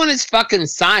tell me when it's fucking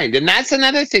signed. And that's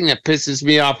another thing that pisses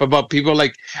me off about people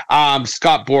like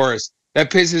Scott Boras.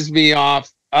 That pisses me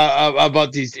off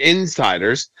about these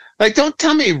insiders. Like, don't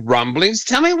tell me rumblings.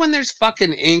 Tell me when there's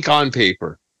fucking ink on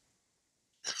paper.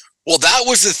 Well, that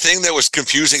was the thing that was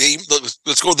confusing.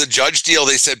 Let's go to the Judge deal.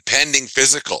 They said pending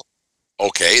physical.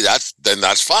 Okay,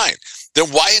 that's fine. Then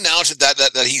why announce it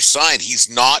that he's signed? He's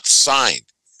not signed.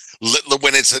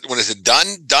 When it's a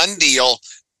done deal,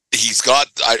 he's got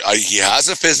he has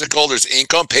a physical. There's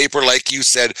ink on paper, like you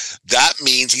said. That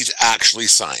means he's actually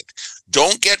signed.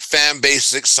 Don't get fan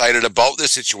bases excited about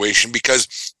this situation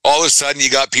because all of a sudden you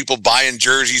got people buying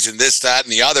jerseys and this, that,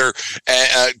 and the other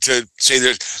to say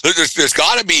there's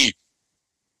got to be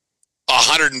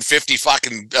 150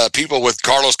 fucking people with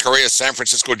Carlos Correa San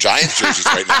Francisco Giants jerseys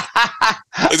right now.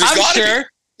 I'm sure.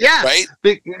 Yeah, right.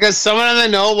 Because someone on the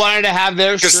know wanted to have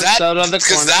their shirts out on the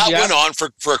corner. Because that went on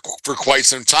for quite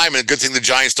some time, and a good thing the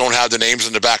Giants don't have the names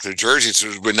in the back of their jerseys. So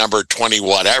it would number 20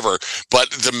 whatever.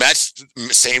 But the Mets,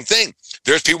 same thing.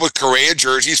 There's people with Correa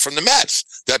jerseys from the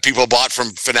Mets that people bought from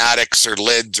Fanatics or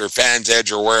Lids or Fans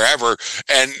Edge or wherever,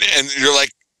 and you're like,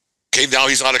 okay, now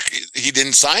he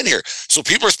didn't sign here. So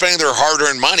people are spending their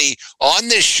hard-earned money on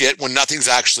this shit when nothing's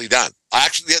actually done.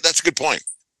 That's a good point.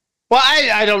 Well,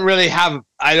 I don't really have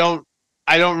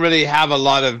a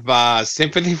lot of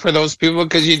sympathy for those people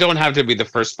because you don't have to be the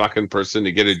first fucking person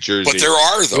to get a jersey. But there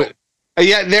are though.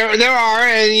 Yeah, there are,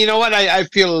 and you know what? I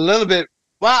feel a little bit.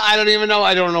 Well, I don't even know.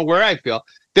 I don't know where I feel.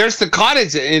 There's the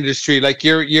cottage industry, like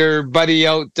your buddy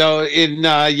out in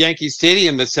Yankee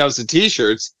Stadium that sells the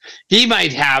T-shirts. He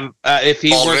might have if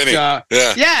he Bald worked.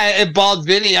 Vinny. Bald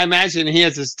Vinny. I imagine he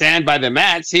has a stand by the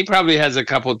Mets. He probably has a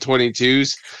couple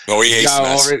 22s. No, he hates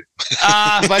Mets.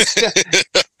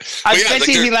 But I bet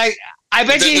you he like. I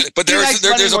bet you. But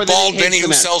there's a Bald Vinny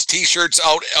who sells T-shirts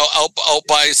out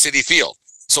by Citi Field.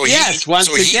 So he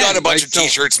got a bunch of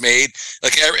T-shirts made.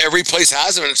 Like every place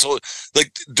has them, and so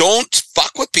like don't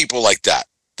fuck with people like that.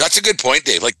 That's a good point,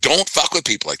 Dave. Like don't fuck with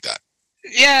people like that.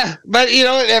 Yeah, but you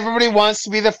know everybody wants to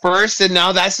be the first, and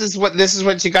now this is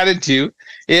what you got to do.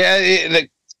 Yeah,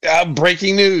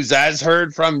 breaking news as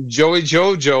heard from Joey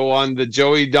Jojo on the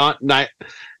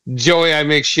Joey I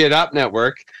Make Shit Up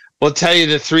network. We'll tell you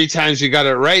the 3 times you got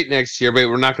it right next year, but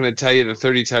we're not going to tell you the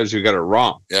 30 times you got it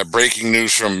wrong. Yeah, breaking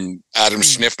news from Adam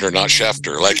Schniffner, not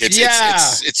Schefter. Like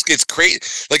it's crazy.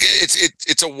 Like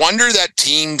it's a wonder that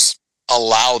teams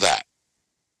allow that,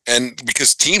 and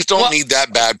because teams don't need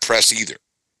that bad press either.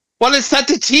 Well, it's not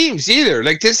the teams either.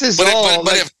 Like this is But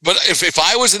if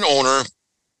I was an owner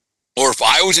or if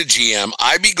I was a GM,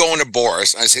 I'd be going to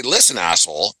Boras and I'd say, "Listen,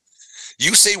 asshole,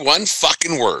 you say one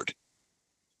fucking word."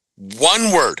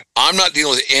 One word. I'm not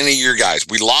dealing with any of your guys.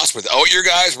 We lost without your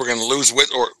guys. We're going to lose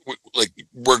with, or like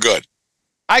we're good.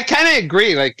 I kind of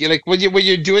agree. Like when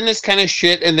you're doing this kind of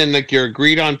shit, and then like you're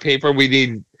agreed on paper, we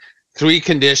need 3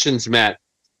 conditions met.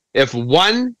 If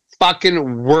one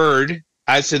fucking word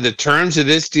as to the terms of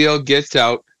this deal gets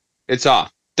out, it's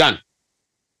off. Done.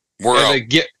 We're out.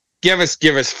 Like, give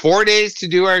us 4 days to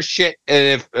do our shit,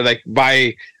 and if like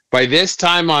by this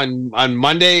time on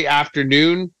Monday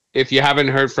afternoon. If you haven't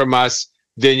heard from us,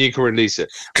 then you can release it.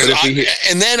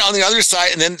 And then on the other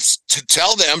side, and then to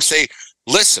tell them, say,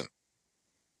 listen,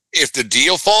 if the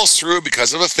deal falls through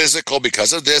because of a physical,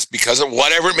 because of this, because of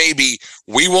whatever it may be,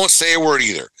 we won't say a word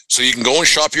either. So you can go and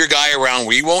shop your guy around.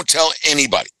 We won't tell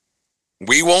anybody.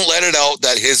 We won't let it out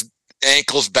that his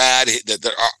ankle's bad,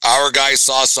 that our guy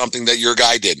saw something that your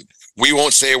guy didn't. We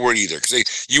won't say a word either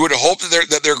because you would hope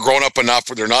that they're grown up enough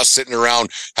where they're not sitting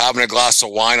around having a glass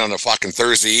of wine on a fucking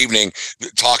Thursday evening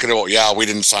talking about we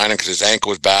didn't sign him because his ankle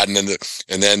was bad, and then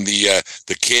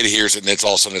the kid hears it and it's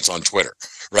all of a sudden it's on Twitter,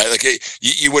 right? Like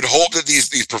you would hope that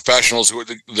these professionals who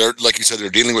they're like you said they're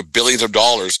dealing with billions of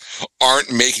dollars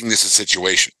aren't making this a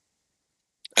situation,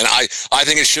 and I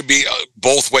think it should be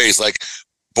both ways. Like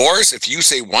Boras, if you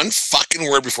say one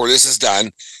fucking word before this is done,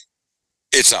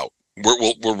 it's out.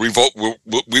 We'll revoke.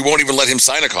 We won't even let him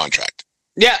sign a contract.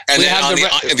 Yeah, and then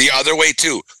and the other way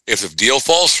too. If the deal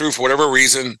falls through for whatever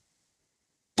reason,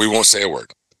 we won't say a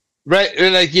word. Right,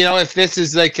 like if this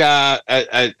is like a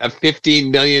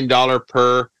 $15 million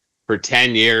for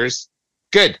 10 years,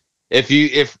 good.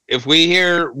 If we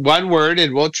hear one word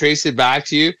and we'll trace it back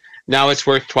to you, now it's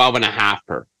worth 12.5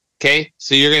 per. Okay,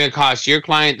 so you're going to cost your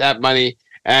client that money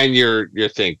and your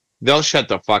thing. They'll shut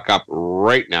the fuck up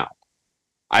right now.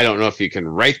 I don't know if you can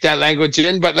write that language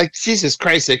in, but like Jesus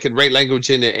Christ, they can write language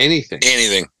into anything.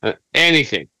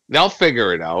 Anything. They'll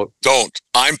figure it out. Don't.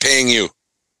 I'm paying you.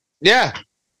 Yeah.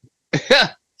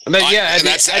 And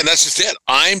that's just it.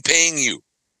 I'm paying you.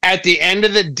 At the end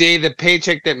of the day, the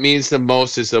paycheck that means the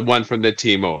most is the one from the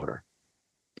team owner.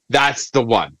 That's the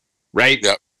one, right?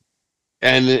 Yep.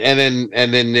 And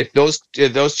then if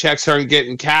those checks aren't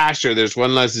getting cashed or there's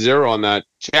one less zero on that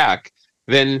check,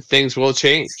 then things will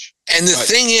change. And the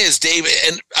thing is, Dave,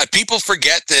 and people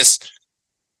forget this.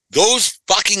 Those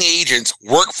fucking agents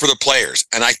work for the players,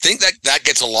 and I think that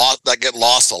gets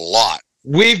lost a lot.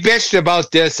 We've bitched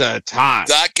about this a ton.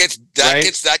 That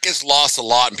gets lost a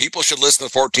lot, and people should listen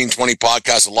to the 1420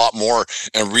 podcast a lot more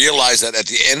and realize that at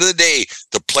the end of the day,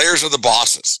 the players are the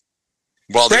bosses.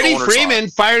 Well, Freddie Freeman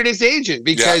fired his agent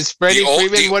because Freddie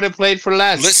Freeman would have played for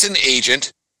less. Listen,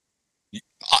 agent,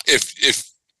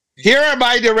 if here are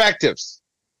my directives.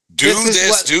 Do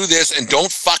this, and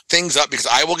don't fuck things up because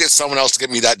I will get someone else to get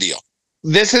me that deal.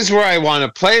 This is where I want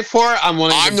to play for. I'm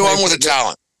the one with the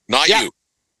talent, not you.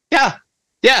 Yeah.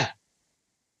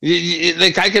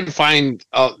 Like I can find.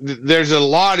 There's a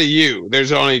lot of you.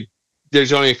 There's only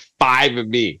 5 of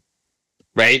me,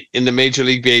 right, in the Major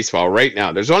League Baseball right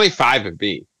now. There's only 5 of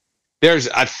me. There's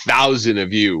 1,000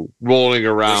 of you rolling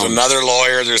around. There's another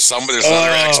lawyer. There's another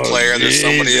ex-player. There's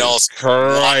somebody else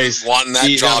wanting that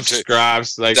job to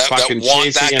scraps, like that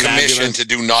want that commission to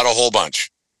do not a whole bunch.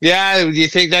 Yeah, do you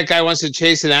think that guy wants to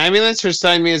chase an ambulance or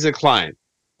sign me as a client?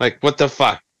 Like what the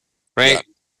fuck, right? Yeah.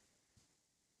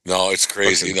 No, it's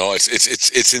crazy. Okay. No,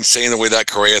 it's insane the way that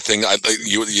Correa thing.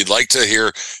 You'd like to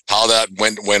hear how that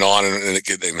went on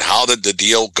and how the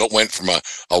deal went from a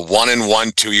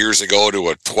 1-1 2 years ago to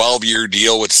a 12-year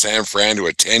deal with San Fran to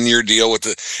a 10-year deal with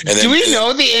the. And then, do we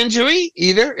know the injury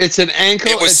either? It's an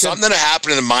ankle. It was something that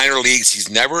happened in the minor leagues.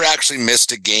 He's never actually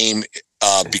missed a game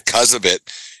because of it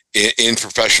in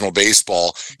professiontional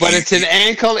baseball. But it's an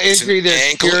ankle injury.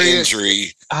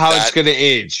 How it's going to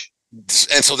age.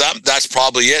 And so that's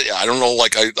probably it. I don't know.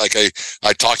 Like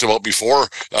I talked about before,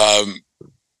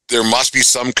 there must be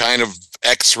some kind of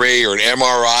X-ray or an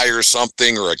MRI or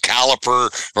something or a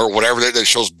caliper or whatever that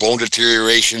shows bone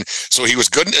deterioration. So he was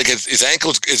good. His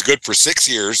ankle is good for 6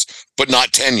 years, but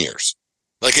not 10 years.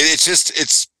 Like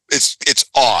it's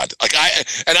odd. Like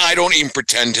I don't even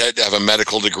pretend to have a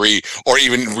medical degree or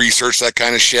even research that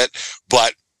kind of shit.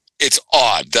 But it's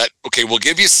odd that we'll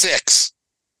give you 6,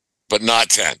 but not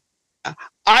 10.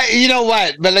 You know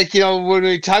what? But when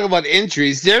we talk about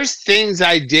injuries, there's things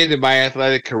I did in my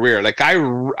athletic career. Like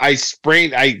I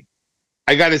sprained. I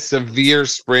got a severe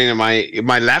sprain in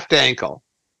my left ankle.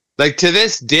 Like to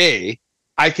this day,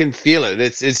 I can feel it.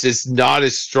 It's just not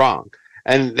as strong.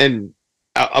 And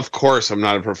of course, I'm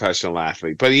not a professional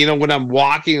athlete. But when I'm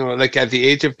walking, like at the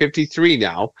age of 53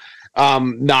 now,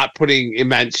 not putting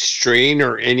immense strain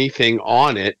or anything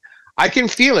on it, I can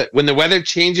feel it. When the weather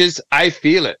changes, I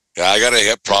feel it. Yeah, I got a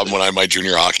hip problem when I had my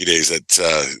junior hockey days.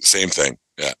 Same thing.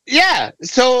 Yeah. Yeah.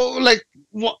 So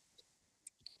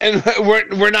and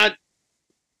we're not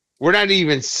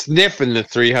even sniffing the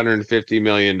 $350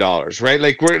 million, right?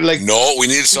 Like we're like no, we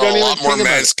need to sell a lot more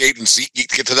Manscaped and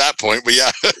get to that point. But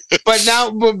yeah.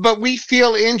 but we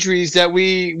feel injuries that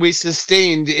we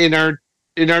sustained in our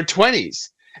 20s,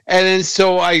 and then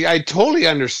so I totally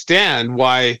understand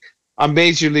why a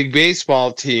Major League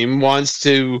Baseball team wants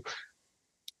to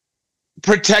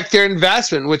protect their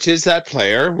investment, which is that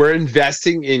player. We're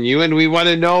investing in you, and we want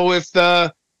to know if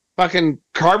the fucking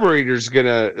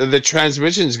the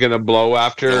transmission's gonna blow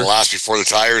after. It'll last before the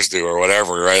tires do, or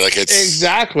whatever, right? Like it's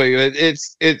exactly.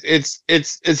 It's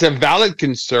a valid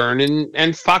concern,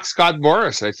 and fuck Scott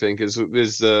Boras, I think is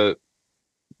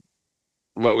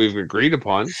what we've agreed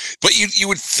upon. But you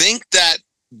would think that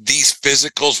these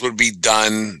physicals would be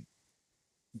done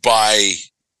by.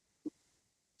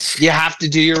 You have to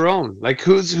do your own. Like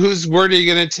whose word are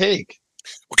you going to take?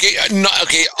 Okay,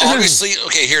 obviously.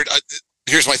 Okay,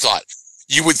 here's my thought.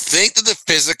 You would think that the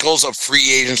physicals of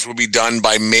free agents would be done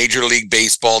by Major League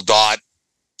Baseball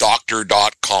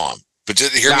doctor.com. But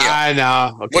just hear me out. I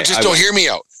know. Okay, well, just don't hear me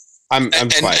out. I'm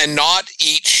and not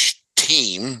each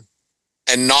team,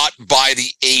 and not by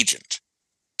the agent,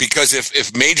 because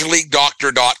if Major League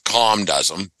doctor.com does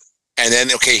them, and then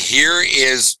here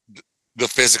is the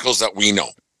physicals that we know.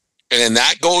 And then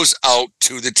that goes out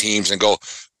to the teams and go,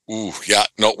 ooh, yeah,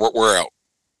 no, we're out.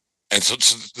 And so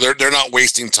they're not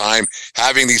wasting time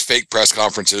having these fake press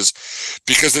conferences,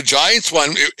 because the Giants one,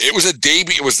 it was a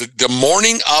debut. It was the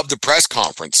morning of the press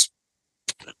conference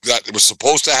that it was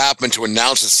supposed to happen to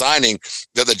announce the signing,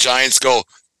 that the Giants go,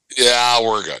 yeah,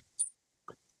 we're good.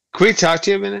 Can we talk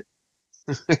to you a minute?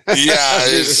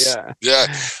 Yeah.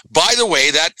 By the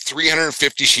way, that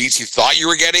 350 sheets you thought you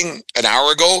were getting an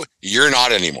hour ago, you're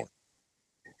not anymore.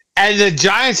 And the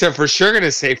Giants are for sure going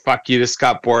to say fuck you to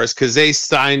Scott Boras because they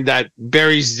signed that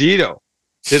Barry Zito.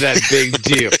 to that big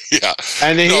deal. Yeah.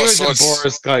 And then he was a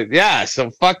Boras guy. Yeah,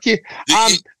 so fuck you.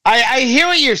 I hear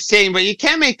what you're saying, but you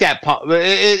can't make that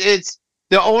it's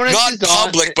the onus not is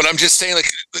public, on, but I'm just saying, like,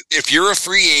 if you're a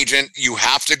free agent, you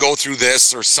have to go through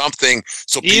this or something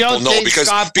so people know, because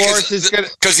Scott Boras is gonna,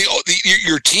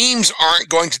 your teams aren't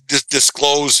going to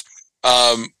disclose,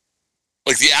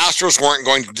 like the Astros weren't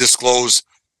going to disclose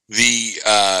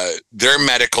their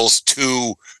medicals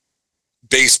to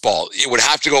baseball. It would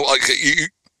have to go like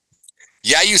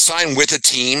you sign with a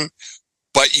team,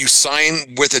 but you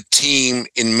sign with a team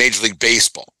in Major League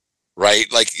Baseball, right?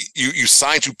 Like you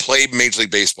sign to play Major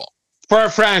League Baseball for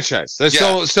a franchise. So like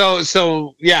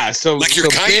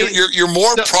you're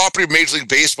more property of Major League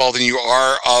Baseball than you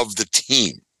are of the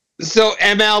team. So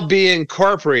MLB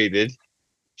Incorporated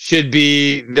should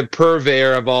be the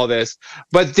purveyor of all this.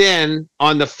 But then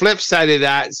on the flip side of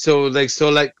that, so let's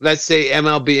say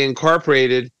MLB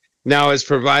Incorporated now has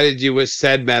provided you with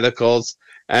said medicals,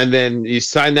 and then you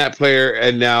sign that player,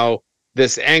 and now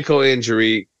this ankle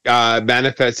injury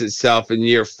manifests itself in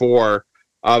year 4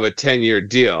 of a 10-year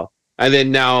deal. And then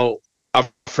now a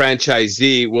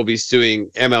franchisee will be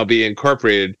suing MLB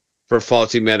Incorporated for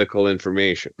faulty medical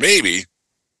information. Maybe.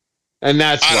 And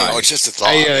that's why. I don't know. It's just a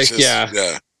thought.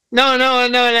 Yeah. No,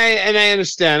 and I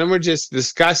understand, and we're just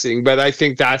discussing, but I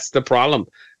think that's the problem.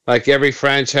 Like every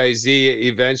franchisee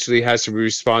eventually has to be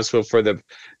responsible for the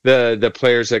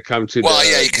players that come to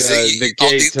the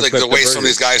gate. Like the way some of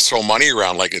these guys throw money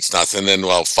around like it's nothing, then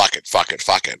fuck it,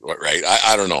 right?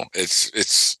 I don't know.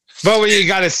 It's. But when you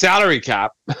got a salary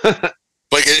cap,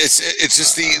 like it's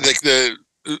just the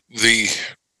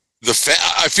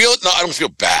I feel it. No, I don't feel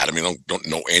bad. I mean, I don't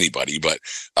know anybody, but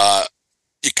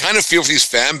you kind of feel for these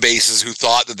fan bases who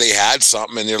thought that they had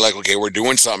something, and they're like, okay, we're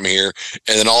doing something here,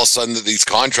 and then all of a sudden these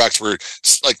contracts were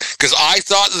like, because I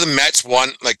thought that the Mets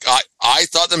one, like I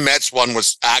thought the Mets one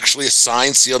was actually a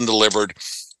signed, sealed, and delivered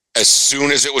as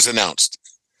soon as it was announced,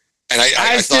 and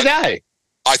I thought,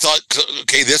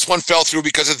 okay, this one fell through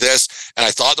because of this, and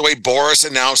I thought the way Boras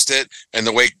announced it, and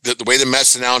the way the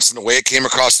Mets announced, and the way it came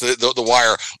across the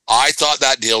wire, I thought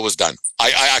that deal was done.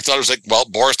 I thought it was like, well,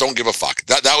 Boras don't give a fuck.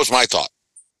 That was my thought.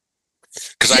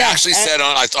 Because I actually said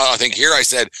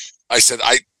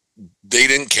they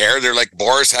didn't care. They're like,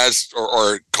 Boras has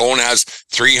or Cohen has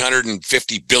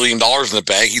 $350 billion in the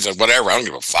bank. He's like, whatever, I don't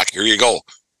give a fuck. Here you go.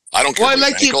 I don't care. Well,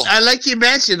 like you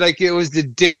mentioned, like it was the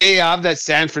day of that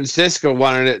San Francisco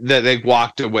wanted it, that they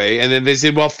walked away, and then they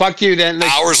said, well, fuck you. Then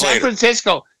like, hours later,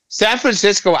 San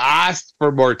Francisco asked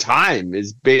for more time.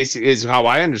 Is how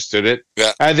I understood it.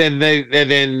 Yeah. And then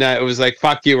it was like,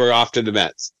 fuck you. We're off to the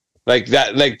Mets. Like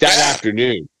that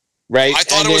afternoon, right? I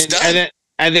thought it was done.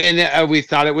 And then we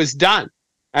thought it was done.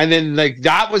 And then like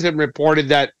that wasn't reported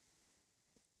that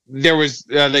there was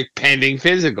like pending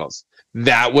physicals.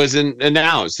 That wasn't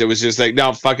announced. It was just like,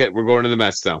 no, fuck it, we're going to the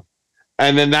Mets now.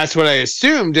 And then that's what I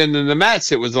assumed. And then the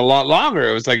Mets, it was a lot longer.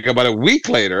 It was like about a week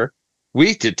later,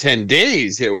 week to 10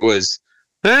 days. It was,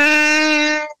 we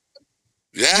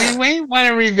may want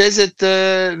to revisit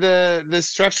the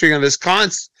structuring of this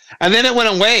And then it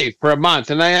went away for a month,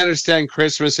 and I understand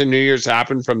Christmas and New Year's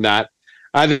happened from that.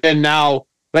 And then now,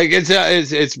 like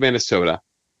it's Minnesota.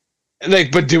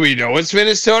 Like, but do we know it's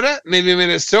Minnesota? Maybe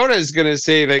Minnesota is going to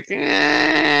say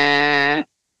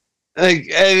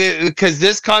because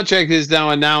this contract is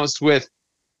now announced with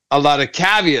a lot of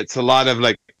caveats, a lot of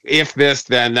like, if this,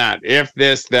 then that, if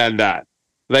this, then that.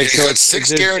 Like, so it's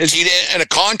 6 guaranteed and a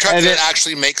contract that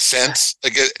actually makes sense.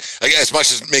 Like as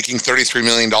much as making $33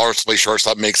 million to play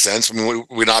shortstop makes sense. I mean,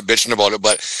 we're not bitching about it,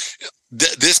 but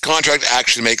this contract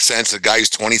actually makes sense. The guy who's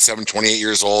 27, 28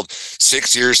 years old,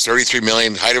 6 years, $33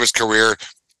 million, height of his career.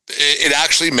 It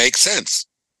actually makes sense.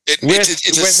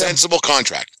 It's a sensible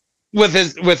contract. With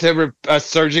a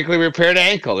surgically repaired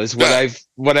ankle is what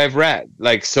I've read.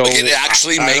 Like, so like it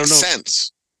actually makes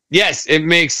sense. Yes, it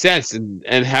makes sense,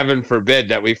 and heaven forbid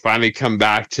that we finally come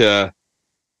back to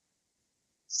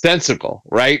sensible,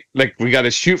 right? Like, we got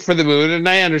to shoot for the moon, and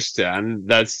I understand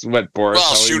that's what Boras.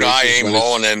 Well, shoot high, aim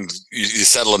low, and then you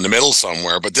settle in the middle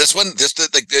somewhere. But this one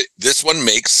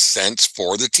makes sense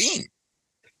for the team.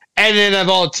 And then of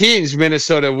all teams,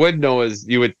 Minnesota would know, as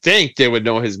you would think, they would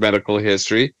know his medical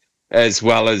history as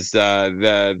well as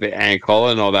the ankle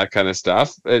and all that kind of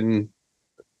stuff, and.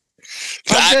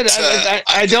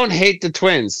 I don't hate the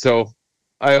Twins, so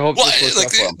I hope. Well,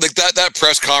 that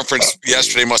press conference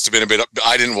yesterday must have been a bit.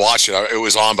 I didn't watch it. It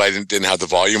was on, but I didn't have the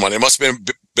volume on. It must have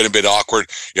been a bit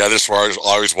awkward. Yeah, this is where I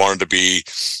always wanted to be.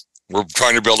 We're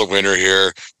trying to build a winner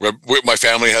here. My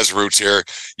family has roots here.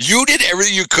 You did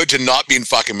everything you could to not be in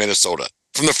fucking Minnesota.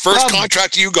 From the first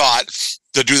contract you got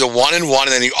to do the 1-1,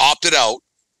 and then you opted out.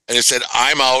 and it said,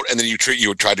 I'm out. And then you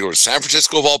would try to go to San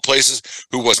Francisco of all places,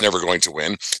 who was never going to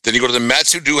win. Then you go to the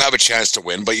Mets, who do have a chance to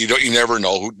win, but you never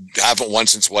know, who haven't won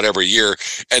since whatever year.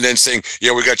 And then saying,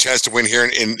 yeah, we got a chance to win here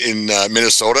in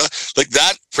Minnesota. Like,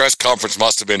 that press conference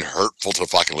must have been hurtful to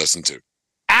fucking listen to.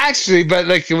 Actually, but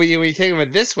like when you think of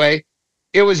it this way,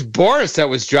 it was Boras that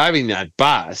was driving that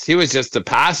bus. He was just a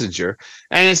passenger.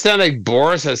 And it's not like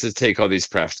Boras has to take all these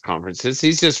press conferences.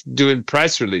 He's just doing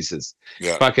press releases,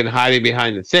 fucking hiding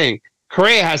behind the thing.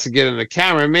 Correa has to get on the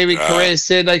camera. Maybe Correa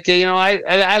said, like,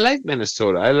 I like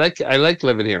Minnesota. I like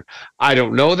living here. I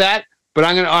don't know that, but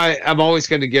I'm always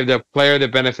going to give the player the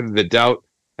benefit of the doubt,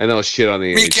 and they'll shit on the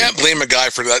agent. You can't blame a guy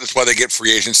for that. That's why they get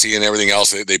free agency and everything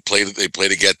else. They play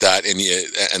to get that and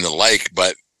the like,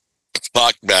 but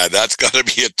fuck, man, that's got to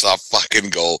be a tough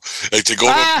fucking go. Like, to go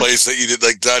to a place that you did,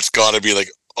 like, that's got to be like,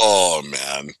 oh,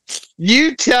 man.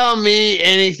 You tell me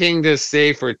anything to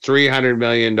say for $300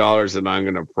 million, and I'm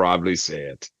going to probably say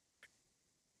it.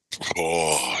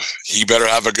 Oh, he better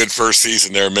have a good first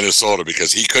season there in Minnesota,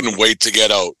 because he couldn't wait to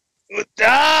get out.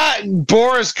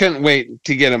 Boras couldn't wait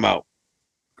to get him out.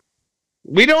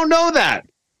 We don't know that.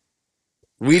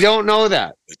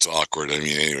 It's awkward. I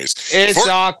mean, anyways. It's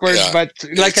awkward, but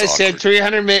like I said,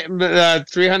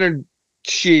 300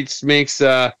 sheets makes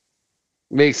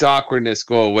awkwardness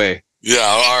go away. Yeah,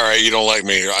 all right. You don't like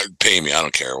me. Pay me. I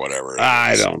don't care. Whatever.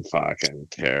 I don't fucking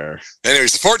care.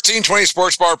 Anyways, the 1420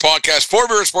 Sports Bar Podcast, 4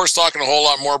 beer sports talk and a whole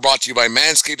lot more, brought to you by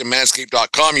Manscaped and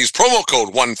Manscaped.com. Use promo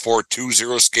code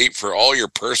 1420SCAPE for all your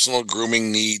personal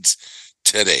grooming needs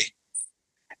today.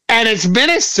 And it's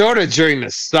Minnesota during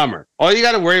the summer. All you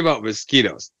got to worry about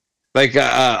mosquitoes. Like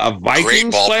a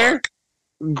Vikings player.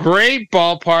 Great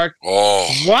ballpark. Oh,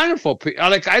 wonderful.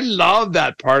 Like, I love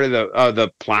that part of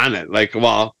the planet. Like,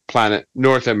 planet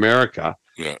North America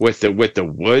with the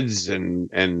woods and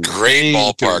great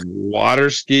ballpark, water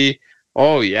ski.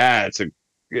 Oh yeah,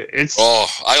 it's. Oh,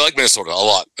 I like Minnesota a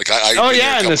lot. Like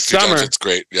in the summer it's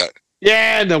great. Yeah.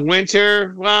 Yeah, in the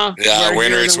winter. Well,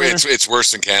 winter. It's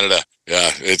worse than Canada.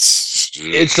 Yeah,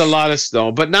 it's a lot of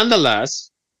snow, but nonetheless,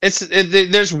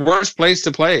 there's worse place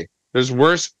to play. There's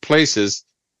worse places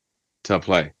to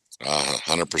play.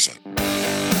 100%.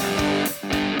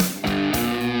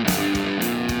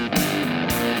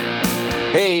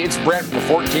 Hey, it's Brent from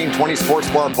the 1420 Sports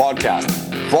Bar Podcast.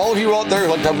 For all of you out there who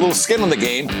like to have a little skin in the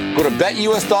game, go to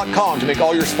BetUS.com to make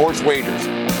all your sports wagers.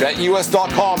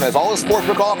 BetUS.com has all the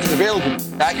sportsbook options available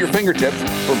at your fingertips,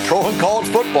 from pro and college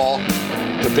football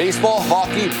to baseball,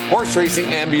 hockey, horse racing,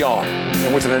 and beyond.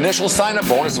 And with an initial sign-up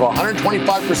bonus of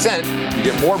 125%, you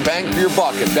get more bang for your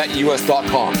buck at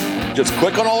BetUS.com. Just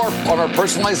click on our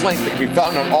personalized link that can be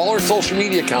found on all our social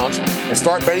media accounts and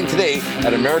start betting today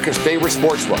at America's favorite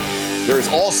sportsbook. There is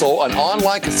also an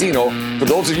online casino for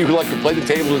those of you who like to play the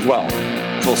tables as well.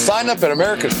 So sign up at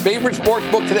America's favorite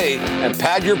sportsbook today and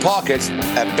pad your pockets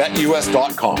at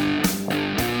BetUS.com.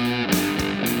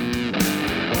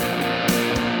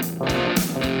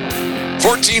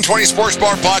 1420 Sports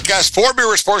Bar Podcast, 4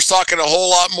 beer sports talk and a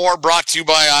whole lot more, brought to you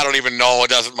by, I don't even know,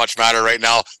 it doesn't much matter right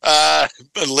now,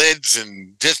 lids,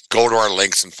 and just go to our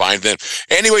links and find them.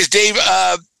 Anyways, Dave,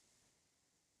 I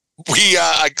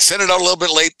sent it out a little bit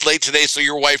late today, so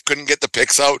your wife couldn't get the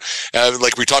picks out.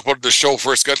 Like we talked about the show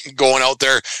first going out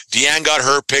there. Deanne got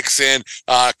her picks in.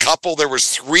 There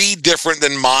was 3 different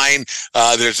than mine.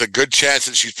 There's a good chance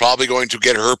that she's probably going to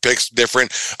get her picks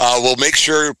different. We'll make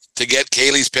sure to get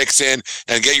Kaylee's picks in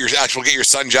and get your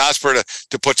son Jasper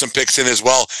to put some picks in as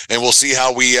well. And we'll see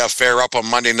how we fare up on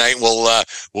Monday night. We'll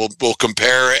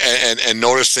compare and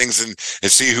notice things and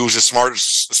see who's the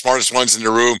smartest ones in the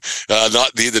room.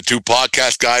 Not the 2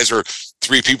 podcast guys or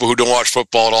 3 people who don't watch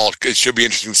football at all. It should be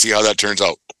interesting to see how that turns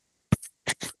out.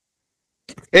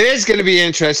 It is going to be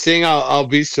interesting. I'll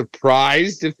be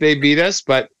surprised if they beat us,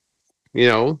 but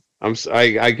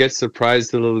I get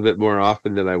surprised a little bit more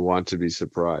often than I want to be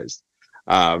surprised.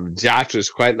 Jack was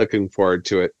quite looking forward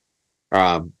to it.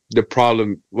 The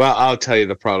problem, I'll tell you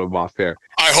the problem off air.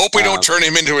 I hope we don't turn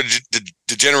him into a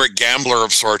degenerate gambler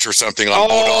of sorts or something on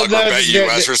Bodog or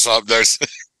BetUS or something.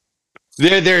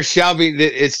 There shall be.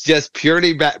 It's just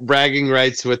purely bragging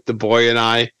rights with the boy and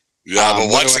I. Yeah, but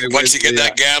once you get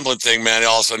that gambling thing, man,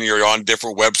 all of a sudden you're on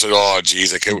different websites. Oh,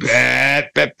 geez, I can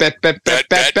bet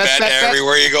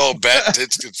everywhere you go. Bet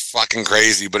it's fucking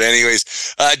crazy. But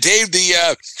anyways, Dave,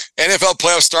 the NFL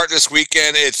playoffs start this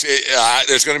weekend.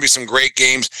 There's going to be some great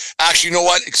games. Actually, you know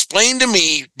what? Explain to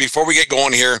me before we get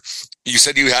going here. You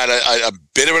said you had a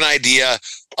bit of an idea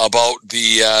about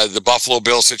the Buffalo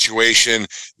Bills situation,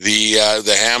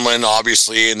 the Hamlin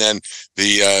obviously, and then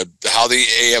the how the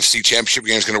AFC Championship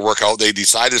game is going to work out. They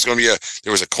decided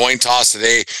there was a coin toss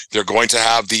today. They're going to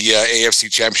have the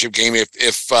AFC Championship game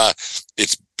if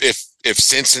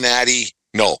Cincinnati,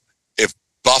 no, if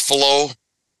Buffalo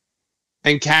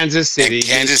and Kansas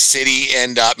City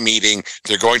end up meeting,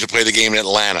 they're going to play the game in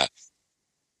Atlanta.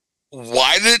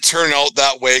 Why did it turn out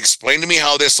that way? Explain to me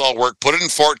how this all worked. Put it in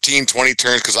 14, 20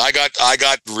 turns, because I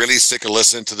got really sick of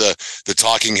listening to the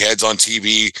talking heads on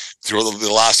TV through the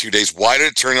last few days. Why did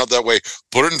it turn out that way?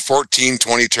 Put it in 14,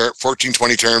 20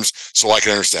 terms so I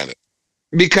can understand it.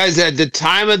 Because at the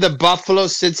time of the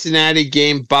Buffalo-Cincinnati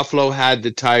game, Buffalo had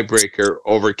the tiebreaker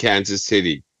over Kansas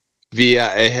City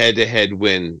via a head-to-head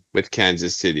win with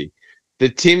Kansas City. The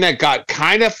team that got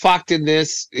kind of fucked in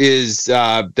this is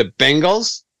the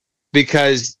Bengals,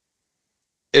 because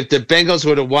if the Bengals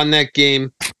would have won that game,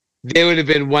 they would have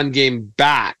been one game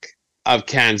back of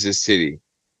Kansas City.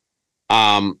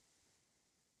 But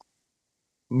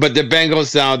the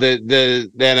Bengals now,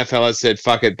 the NFL has said,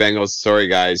 fuck it, Bengals, sorry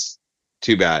guys,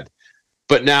 too bad.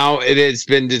 But now it has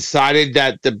been decided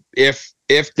that if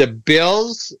the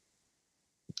Bills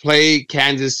play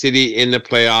Kansas City in the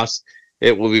playoffs,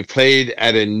 it will be played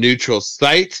at a neutral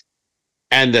site.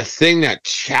 And the thing that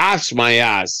chaps my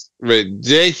ass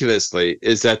ridiculously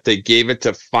is that they gave it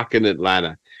to fucking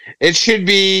Atlanta. It should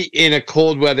be in a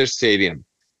cold weather stadium,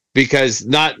 because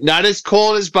not as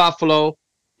cold as Buffalo,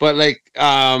 but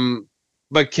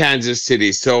but Kansas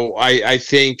City. So I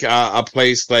think a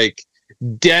place like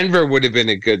Denver would have been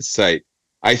a good site.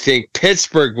 I think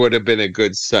Pittsburgh would have been a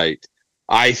good site.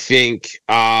 I think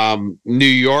New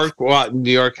York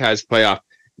has playoff.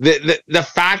 The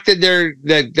fact that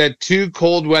they're two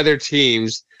cold weather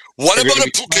teams. Now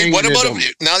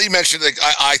that you mentioned,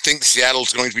 I think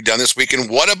Seattle's going to be done this weekend.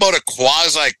 What about a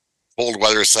quasi cold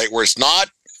weather site where it's not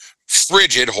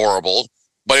frigid, horrible,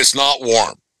 but it's not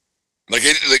warm?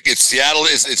 Seattle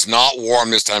it's not warm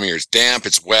this time of year. It's damp,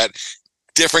 it's wet,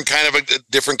 different kind of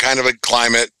a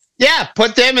climate. Yeah,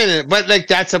 put them in it, but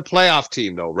that's a playoff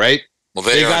team though, right? Well,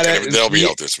 they'll be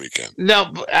out this weekend.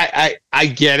 No, I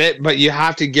get it, but you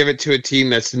have to give it to a team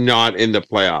that's not in the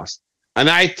playoffs. And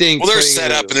I think they're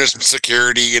set up, and there's some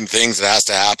security and things that has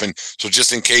to happen. So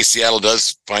just in case Seattle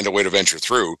does find a way to venture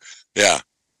through, yeah.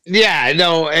 Yeah,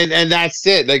 no, and that's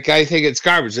it. I think it's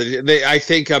garbage. I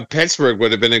think Pittsburgh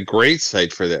would have been a great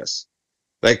site for this,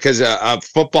 because a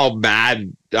football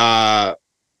mad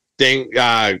thing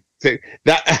that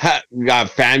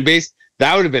fan base.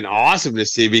 That would have been awesome to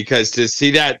see, because to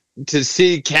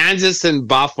see Kansas and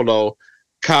Buffalo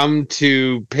come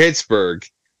to Pittsburgh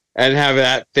and have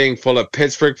that thing full of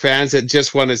Pittsburgh fans that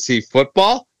just want to see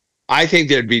football, I think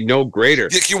there'd be no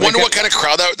greater. You wonder what kind of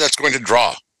crowd that's going to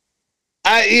draw.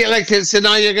 So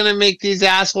now you're going to make these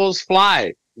assholes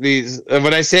fly.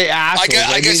 When I say assholes,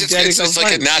 I guess it's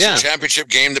like a national championship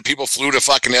game that people flew to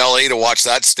fucking LA to watch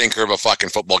that stinker of a fucking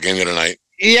football game tonight.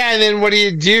 Yeah, and then what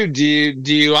do?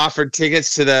 Do you offer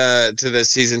tickets to the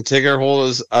season ticket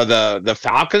holders of the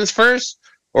Falcons first,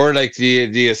 or do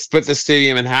you split the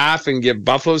stadium in half and give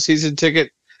Buffalo season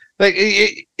ticket?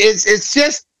 It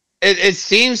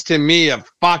seems to me a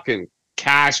fucking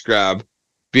cash grab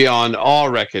beyond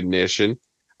all recognition.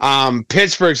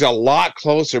 Pittsburgh's a lot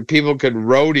closer. People could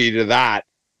roadie to that.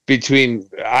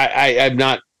 I'm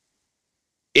not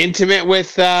intimate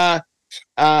with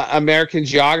American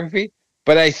geography,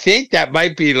 but I think that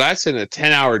might be less than a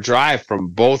 10-hour drive from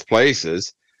both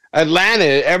places. Atlanta,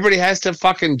 everybody has to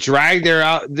fucking drag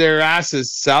their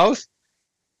asses south.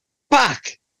 Fuck.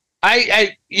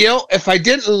 If I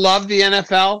didn't love the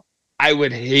NFL, I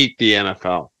would hate the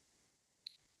NFL.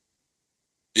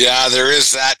 Yeah, there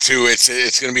is that too. It's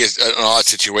going to be an odd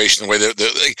situation the way they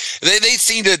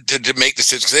seem to make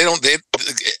decisions. They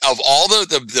of all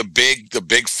the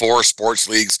big four sports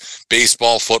leagues,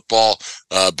 baseball, football,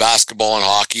 basketball, and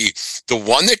hockey, the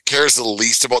one that cares the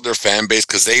least about their fan base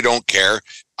because they don't care,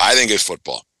 I think, is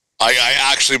football. I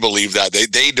actually believe that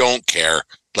they don't care.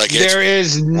 There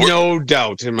is no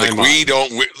doubt in my mind.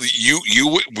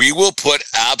 We will put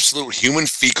absolute human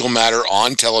fecal matter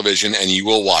on television, and you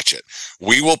will watch it.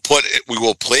 We will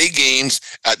play games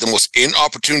at the most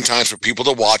inopportune times for people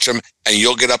to watch them, and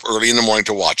you'll get up early in the morning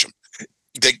to watch them.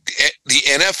 The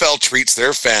NFL treats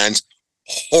their fans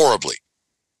horribly.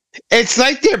 It's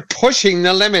like they're pushing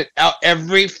the limit out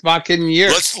every fucking year.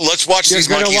 Let's watch these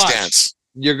monkeys dance.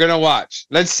 You're gonna watch.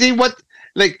 Let's see what.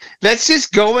 Let's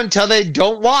just go until they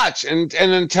don't watch, and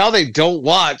until they don't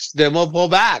watch, then we'll pull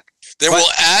back. Then we'll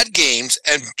add games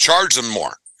and charge them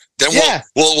more. Then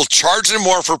we'll charge them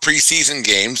more for preseason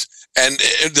games, and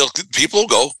people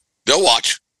will they'll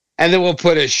watch. And then we'll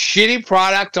put a shitty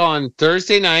product on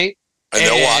Thursday night. And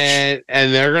they'll watch.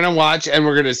 And they're going to watch, and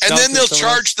we're going to sell. And then they'll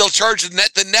charge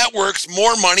the networks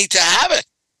more money to have it.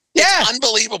 Yeah. It's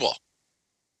unbelievable.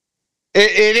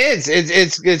 It is.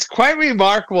 It's quite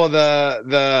remarkable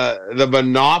the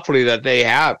monopoly that they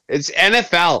have. It's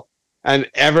NFL and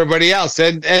everybody else.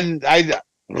 And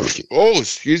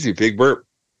excuse me, big burp.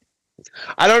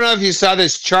 I don't know if you saw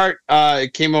this chart.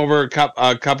 It came over a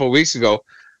couple of weeks ago.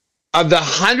 Of the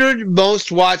 100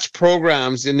 most watched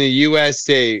programs in the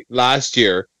USA last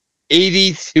year,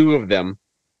 82 of them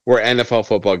were NFL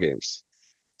football games.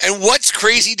 And what's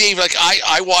crazy, Dave? Like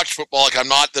I watch football. Like I'm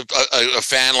not a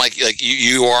fan like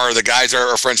you are. The guys are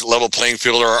our friends at Level Playing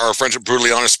Field, or our friends at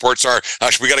Brutally Honest Sports are.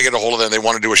 Actually, we got to get a hold of them. They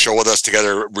want to do a show with us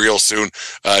together real soon.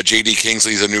 JD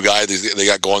Kingsley's a new guy. They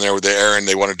got going there with the air, and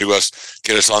they want to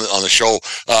get us on the show.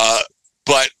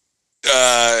 But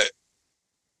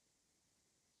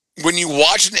when you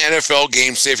watch an NFL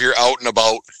game, say if you're out and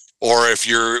about, or if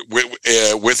you're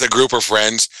with a group of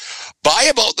friends, by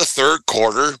about the third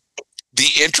quarter, the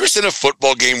interest in a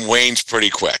football game wanes pretty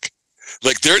quick.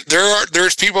 Like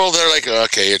there's people that are like,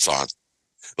 okay, it's on.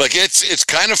 Like it's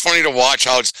kind of funny to watch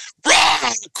how it's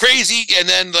crazy, and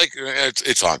then like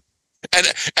it's on. And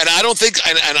I don't think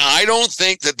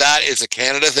that is a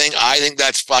Canada thing. I think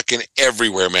that's fucking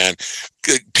everywhere, man.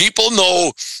 People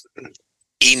know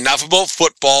enough about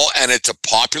football, and it's a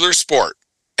popular sport,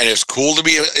 and it's cool to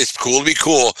be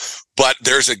cool, but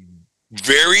there's a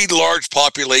very large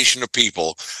population of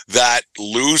people that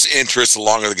lose interest the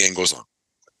longer the game goes on.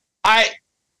 I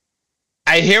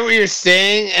hear what you're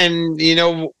saying, and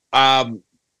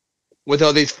with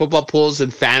all these football pools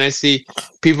and fantasy,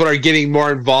 people are getting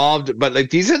more involved, but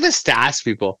like these are the stats,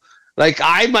 people. Like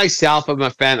I myself am a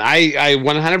fan. I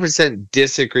 100%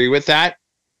 disagree with that.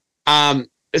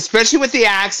 Especially with the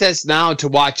access now to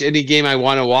watch any game I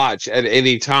want to watch at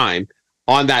any time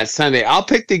on that Sunday. I'll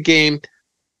pick the game.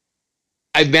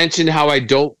 I mentioned how I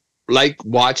don't like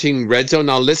watching Red Zone.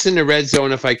 I'll listen to Red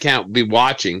Zone if I can't be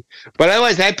watching. But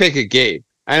otherwise, I pick a game.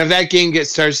 And if that game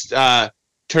starts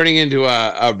turning into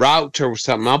a route or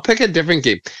something, I'll pick a different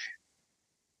game.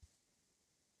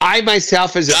 I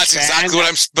myself as a fan...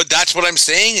 That's what I'm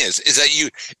saying is that you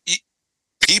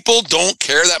people don't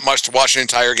care that much to watch an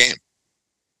entire game.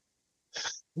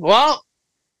 Well,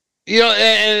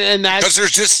 and that's...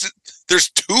 Because there's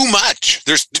too much.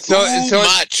 There's too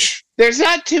much. There's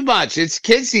not too much. It's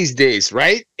kids these days,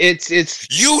 right? It's.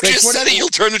 You like, just said it. You'll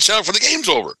turn the channel for the game's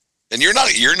over, and you're not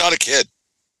a kid.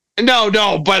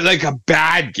 No, but like a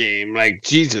bad game, like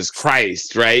Jesus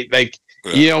Christ, right? Like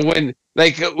when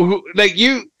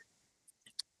you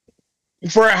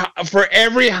for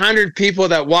every 100 people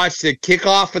that watch the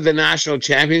kickoff of the national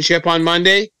championship on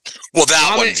Monday. Well,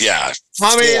 that one, yeah.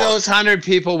 How many of those 100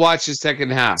 people watch the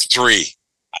second half? 3.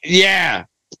 Yeah,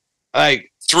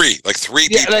 like 3. Like 3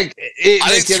 people. I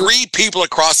think 3 people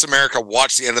across America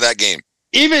watched the end of that game.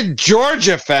 Even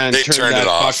Georgia fans turned it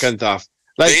off. Fucking off.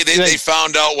 Like, they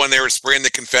found out when they were spraying the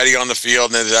confetti on the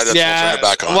field, and then that's turn it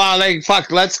back on. Well, like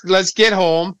fuck, let's get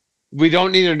home. We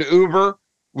don't need an Uber.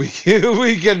 We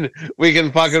can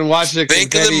fucking watch the.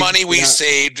 Think of the money we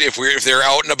saved if they're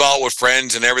out and about with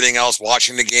friends and everything else,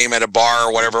 watching the game at a bar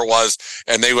or whatever it was,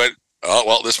 and they went, "Oh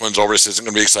well, this one's over. This isn't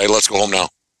going to be exciting. Let's go home now."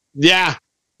 Yeah,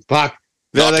 fuck.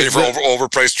 Not pay for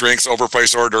overpriced drinks,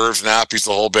 overpriced hors d'oeuvres, nappies,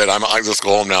 the whole bit. Let's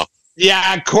go home now.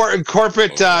 Yeah,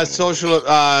 corporate social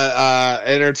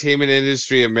entertainment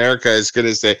industry America is going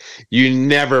to say you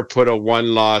never put a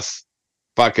one-loss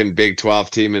fucking Big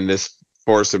 12 team in this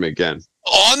foursome again.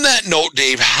 On that note,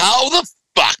 Dave, how the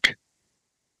fuck?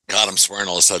 God, I'm swearing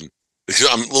all of a sudden.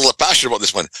 I'm a little passionate about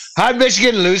this one. How did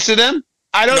Michigan lose to them?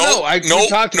 I don't know. We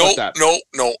talked about that.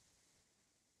 No.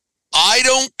 I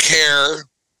don't care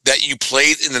that you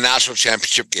played in the national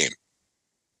championship game.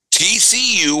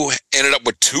 TCU ended up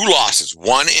with 2 losses,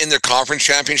 one in their conference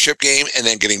championship game and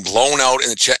then getting blown out in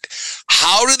the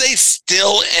How do they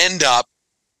still end up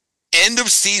end of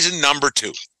season number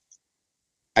 2?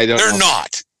 I don't know. They're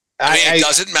not. I mean, it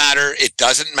doesn't matter. It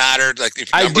doesn't matter. Like,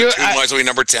 if number 2 might as well be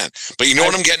number 10. But you know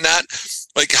what I'm getting at?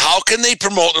 Like, how can they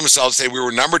promote themselves, say we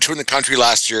were number 2 in the country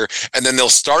last year, and then they'll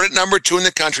start at number 2 in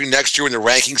the country next year when the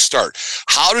rankings start?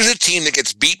 How does a team that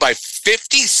gets beat by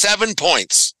 57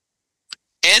 points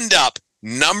end up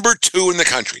number 2 in the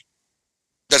country?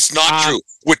 That's not true.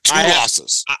 With 2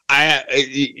 losses.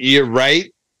 You're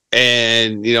right.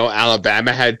 And,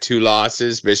 Alabama had 2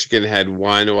 losses. Michigan had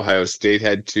 1. Ohio State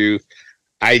had 2.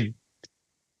 I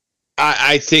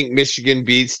think Michigan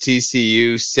beats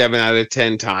TCU 7 out of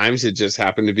 10 times. It just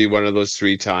happened to be one of those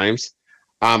 3 times.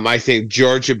 I think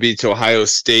Georgia beats Ohio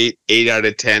State 8 out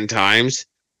of 10 times.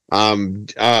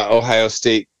 Ohio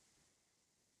State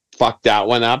fucked that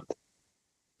one up.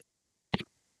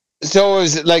 So it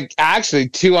was like actually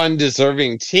two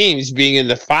undeserving teams being in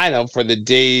the final for the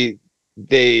day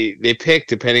they picked,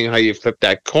 depending on how you flip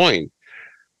that coin.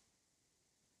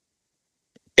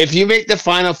 If you make the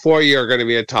Final Four, you're going to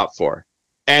be a top four.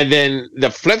 And then the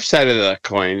flip side of the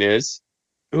coin is,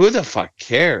 who the fuck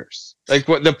cares? Like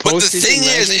what the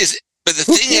postseason. But the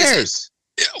thing is,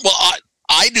 well,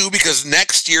 I do, because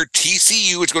next year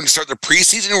TCU is going to start the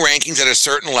preseason rankings at a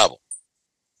certain level.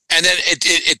 And then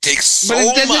it takes so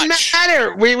much. But it doesn't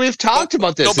matter. We've talked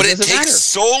about this. No, but it takes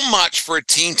so much for a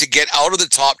team to get out of the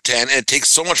top 10, and it takes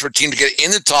so much for a team to get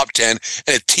in the top 10.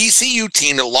 And a TCU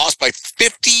team that lost by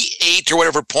 58 or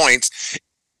whatever points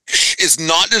is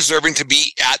not deserving to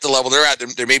be at the level they're at.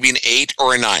 There may be an 8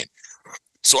 or a 9.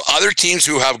 So other teams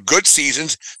who have good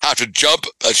seasons have to jump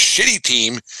a shitty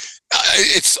team.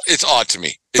 It's odd to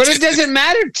me. But it doesn't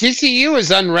matter. TCU is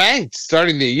unranked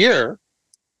starting the year.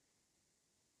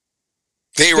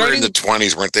 They were in the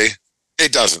 20s, weren't they?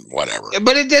 It doesn't, whatever.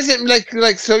 But it doesn't,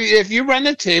 like. So if you run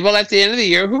the table at the end of the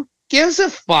year, who gives a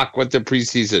fuck what the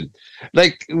preseason?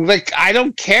 Like I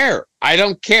don't care. I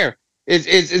don't care.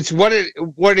 It's what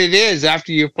it is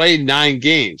after you play 9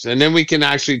 games, and then we can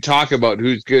actually talk about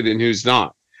who's good and who's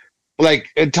not. Like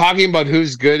talking about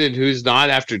who's good and who's not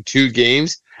after 2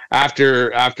 games,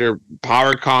 after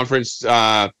power conference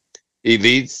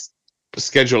elites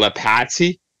schedule a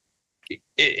patsy.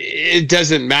 It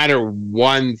doesn't matter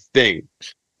one thing.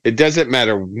 It doesn't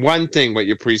matter one thing what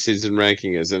your preseason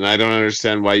ranking is, and I don't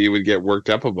understand why you would get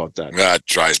worked up about that. That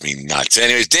drives me nuts.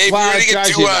 Anyways, Dave, well, you're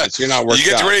not worked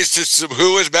you get up. ready to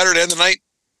who is better to end the night?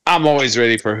 I'm always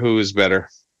ready for who is better.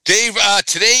 Dave,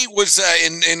 today was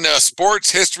in sports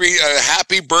history.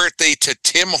 Happy birthday to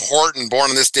Tim Horton,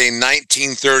 born on this day in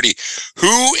 1930.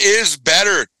 Who is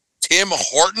better, Tim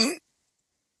Horton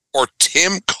or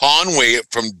Tim Conway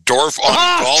from Dorf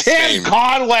on Golf Tim fame?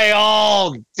 Conway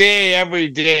all day, every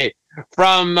day.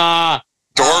 From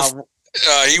Dorf.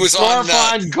 He was Dorf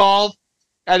on Golf,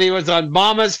 and he was on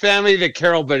Mama's Family, the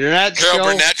Carol Burnett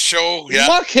show. Yeah.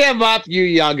 Look him up, you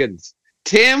youngins.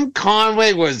 Tim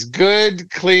Conway was good,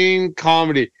 clean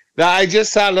comedy. Now, I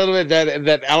just saw a little bit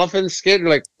that elephant skit,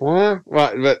 like,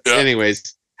 but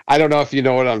anyways, I don't know if you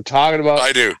know what I'm talking about.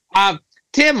 I do.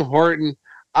 Tim Horton.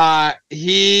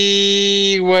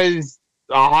 He was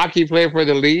a hockey player for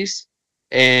the Leafs,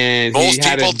 and most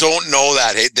people don't know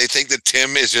that. They think that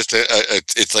Tim is just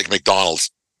it's like McDonald's.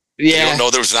 Yeah, you don't know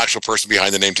there was an actual person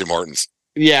behind the name Tim Hortons.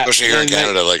 Yeah, especially here in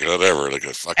Canada, like whatever, like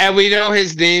a fucking. And we know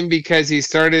his name because he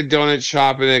started donut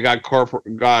shop and it got corporate,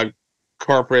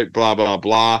 blah blah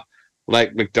blah,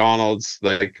 like McDonald's.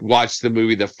 Like watch the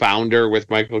movie The Founder with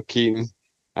Michael Keaton,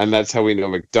 and that's how we know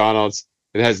McDonald's.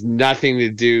 It has nothing to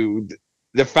do.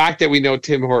 The fact that we know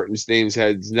Tim Horton's names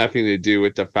has nothing to do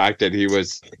with the fact that he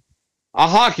was a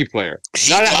hockey player,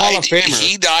 not a Hall of Famer.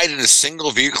 He died in a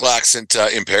single vehicle accident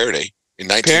in Paradis in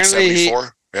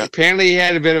 1974. Apparently, he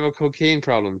had a bit of a cocaine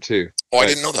problem too. I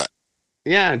didn't know that.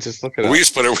 Yeah, just look at it. We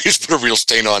just put a real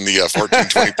stain on the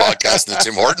 1420 podcast and the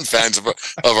Tim Horton fans of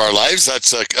our lives.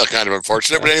 That's kind of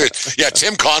unfortunate, but anyways, yeah,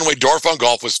 Tim Conway, Dorf on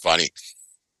Golf was funny.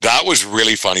 That was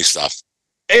really funny stuff.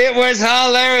 It was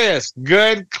hilarious.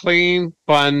 Good, clean,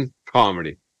 fun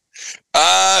comedy.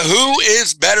 Who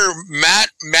is better,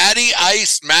 Matty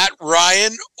Ice, Matt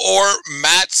Ryan, or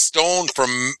Matt Stone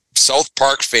from South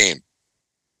Park fame?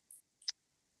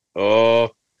 Oh,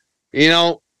 you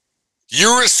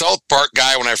were a South Park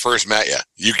guy when I first met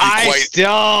you. I still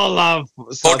love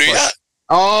South Park. Yeah.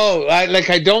 Oh,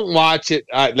 I don't watch it.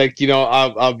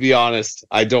 I'll be honest.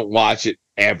 I don't watch it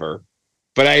ever.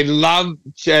 But I love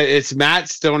it's Matt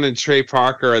Stone and Trey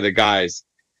Parker are the guys,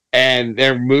 and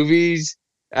their movies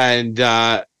and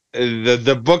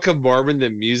the Book of Mormon, the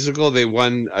musical. They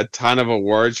won a ton of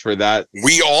awards for that.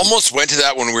 We almost went to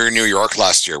that when we were in New York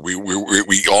last year. We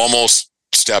almost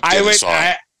stepped in and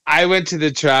saw it. I went to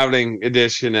the traveling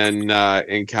edition and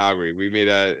in Calgary. We made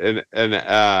a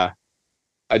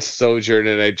sojourn,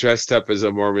 and I dressed up as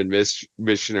a Mormon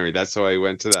missionary. That's how I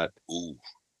went to that. Ooh.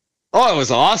 Oh, it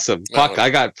was awesome. Fuck, I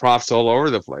got props all over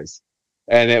the place.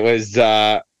 And it was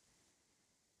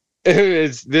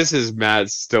this is Matt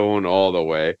Stone all the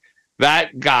way.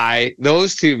 That guy,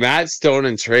 those two, Matt Stone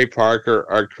and Trey Parker,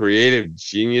 are creative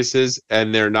geniuses,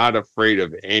 and they're not afraid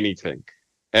of anything.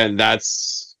 And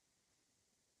that's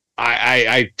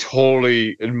I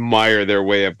totally admire their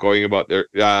way of going about their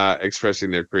expressing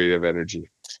their creative energy.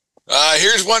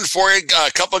 Here's one for you.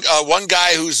 One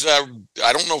guy who's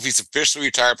I don't know if he's officially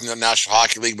retired from the National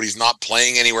Hockey League, but he's not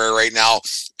playing anywhere right now.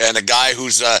 And a guy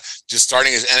who's just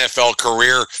starting his NFL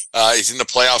career. He's in the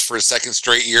playoffs for his second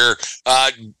straight year.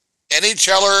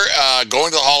 NHLer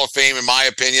going to the Hall of Fame, in my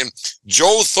opinion.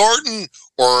 Joe Thornton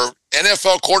or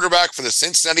NFL quarterback for the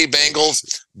Cincinnati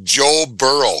Bengals, Joe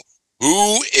Burrow.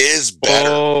 Who is better?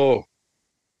 Oh,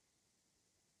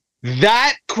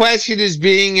 that question is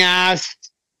being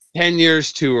asked 10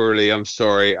 years too early. I'm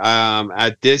sorry.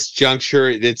 At this juncture,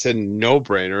 it's a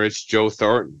no-brainer. It's Joe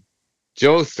Thornton.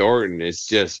 Joe Thornton is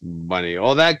just money.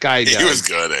 All that guy does. He was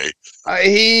good, eh?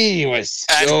 He was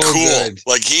so cool. good.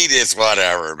 Like, he did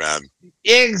whatever, man.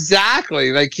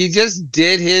 Exactly. Like, he just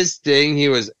did his thing. He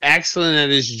was excellent at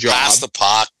his job. Passed the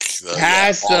puck.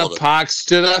 The puck.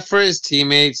 Stood up for his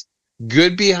teammates.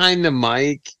 Good behind the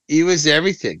mic. He was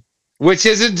everything. Which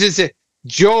isn't just it.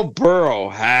 Joe Burrow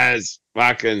has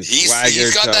fucking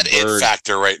he's got that it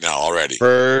factor right now already.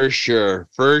 For sure.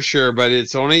 But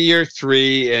it's only year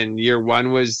 3, and year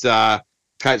 1 was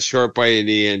cut short by a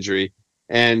knee injury.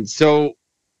 And so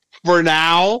for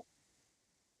now,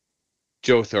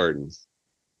 Joe Thornton.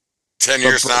 10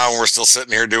 years now, and we're still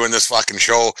sitting here doing this fucking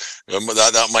show.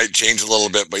 That might change a little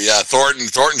bit, but yeah,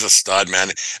 Thornton's a stud, man,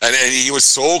 and he was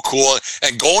so cool.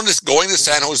 And going to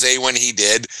San Jose when he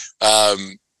did,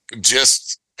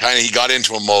 just kind of he got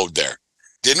into a mode there.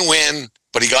 Didn't win,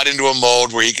 but he got into a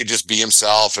mode where he could just be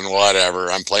himself and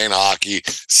whatever. I'm playing hockey,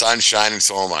 sun's shining,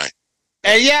 so am I.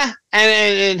 Yeah,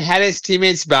 and had his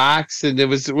teammates' backs, and it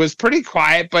was pretty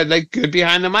quiet, but like good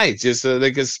behind the mic, just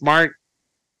like a smart.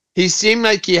 He seemed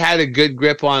like he had a good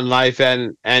grip on life,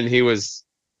 and he was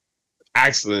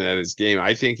excellent at his game.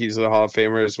 I think he's a Hall of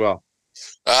Famer as well.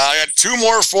 I got 2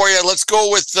 more for you. Let's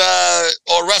go with a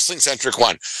wrestling-centric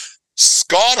one.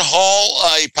 Scott Hall,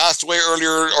 he passed away earlier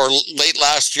or late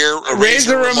last year.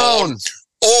 Razor Ramon.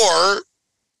 Or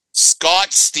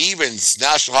Scott Stevens,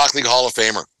 National Hockey League Hall of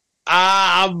Famer.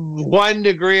 1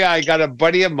 degree. I got a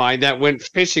buddy of mine that went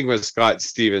fishing with Scott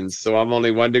Stevens, so I'm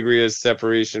only 1 degree of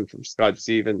separation from Scott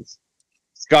Stevens.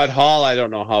 Scott Hall, I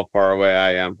don't know how far away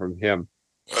I am from him.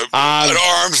 An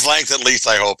arm's length, at least.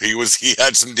 I hope he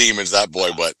had some demons, that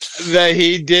boy. But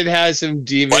he did have some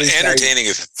demons. But entertaining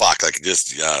as fuck. Like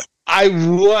just I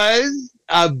was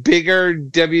a bigger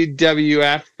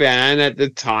WWF fan at the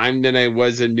time than I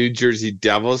was a New Jersey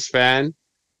Devils fan.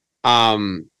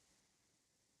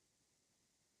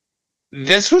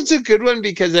 This was a good one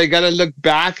because I got to look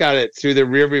back at it through the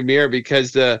rearview mirror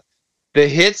because the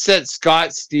hits that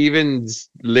Scott Stevens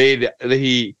laid,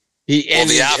 he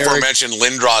ended. The aforementioned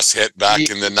Lindros hit back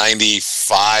in the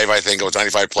 95, I think it was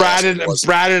 95 playoffs.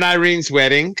 Brad and Irene's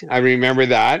wedding. I remember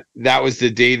that. That was the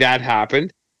day that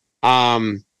happened.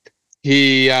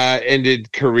 He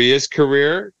ended Correa's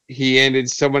career. He ended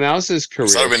someone else's career.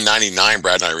 So it would have been 99,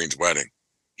 Brad and Irene's wedding.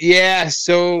 Yeah,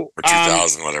 so or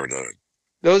 2000, whatever.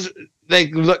 Those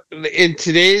look in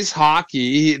today's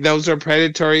hockey, those are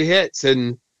predatory hits,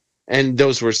 and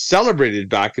those were celebrated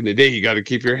back in the day. You got to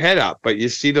keep your head up, but you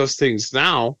see those things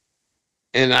now,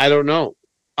 and I don't know.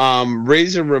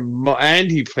 Razor Ramon, and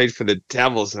he played for the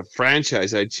Devils, a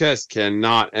franchise I just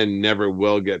cannot and never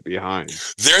will get behind.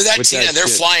 They're that team, and they're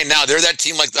flying now. They're that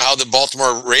team like how the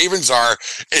Baltimore Ravens are,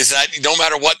 is that no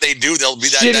matter what they do, they'll be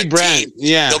that brand. Team.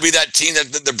 Yeah. They'll be that team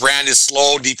that the brand is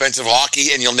slow defensive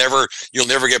hockey, and you'll never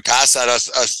get past that.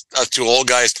 Us 2 old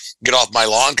guys, get off my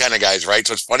lawn kind of guys, right?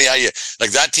 So it's funny how you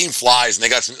like that team flies, and they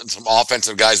got some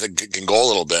offensive guys that can go a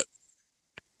little bit.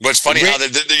 But it's funny how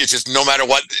it's just no matter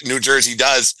what New Jersey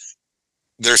does,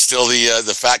 there's still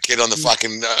the fat kid on the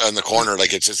fucking on the corner.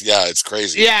 Like it's just it's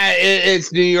crazy. Yeah,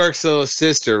 it's New York's little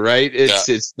sister, right?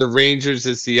 It's the Rangers,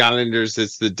 it's the Islanders,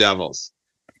 it's the Devils,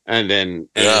 and then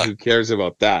who cares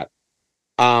about that?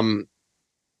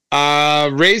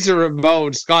 Razor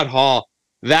Ramon, Scott Hall.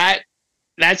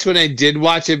 That's when I did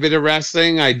watch a bit of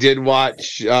wrestling. I did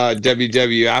watch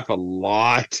WWF a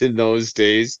lot in those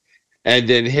days. And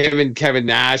then him and Kevin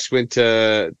Nash went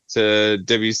to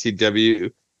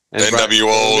WCW. And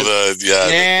NWO,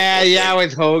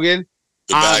 with Hogan.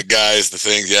 The bad guys, the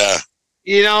things,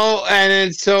 You know,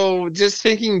 and so just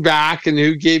thinking back and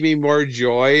who gave me more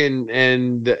joy and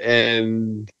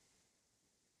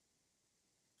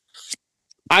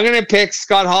I'm going to pick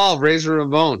Scott Hall, Razor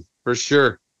Ramon, for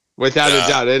sure. Without a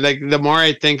doubt. Like the more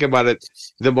I think about it,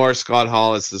 the more Scott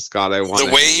Hall is the Scott I want.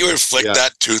 The way he would flick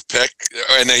that toothpick,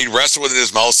 and then he'd wrestle with it in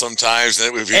his mouth sometimes.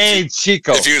 And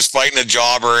Chico. If he was fighting a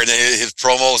jobber and his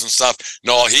promos and stuff,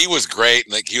 no, he was great.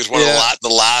 Like he was one of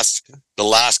the the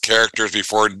last characters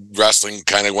before wrestling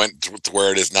kind of went to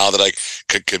where it is now that I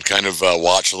could kind of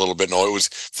watch a little bit. No, it was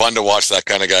fun to watch that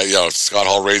kind of guy. Scott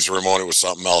Hall, Razor Ramon, it was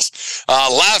something else.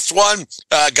 Last one,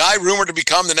 guy rumored to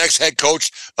become the next head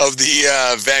coach of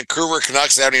the Vancouver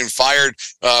Canucks. They haven't even fired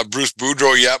Bruce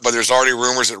Boudreau yet, but there's already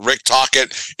rumors that Rick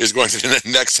Tocchet is going to be the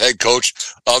next head coach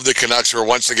of the Canucks, who are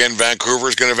once again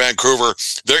Vancouver's going to Vancouver.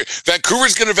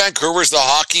 Vancouver's going to Vancouver's the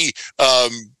hockey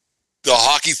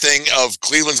thing of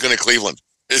Cleveland's going to Cleveland.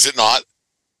 Is it not?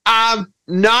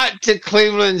 Not to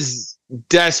Cleveland's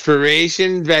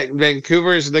desperation.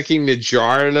 Vancouver is looking to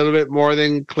jar a little bit more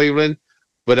than Cleveland,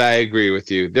 but I agree with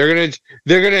you. They're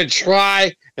gonna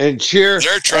try and cheer.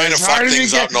 They're trying to fuck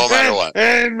things up no matter what.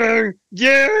 And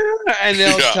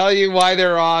they'll tell you why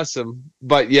they're awesome.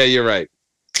 But yeah, you're right.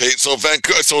 Okay, so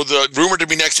Vancouver. So the rumored to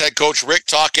be next head coach, Rick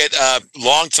Tocchet,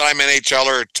 longtime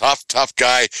NHLer, tough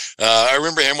guy. I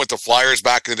remember him with the Flyers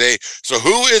back in the day. So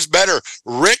who is better,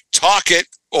 Rick Tocchet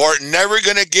or never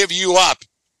gonna give you up,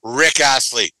 Rick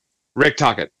Astley? Rick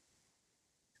Tocchet.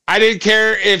 I didn't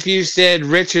care if you said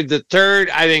Richard III.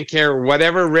 I didn't care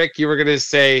whatever Rick you were gonna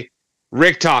say.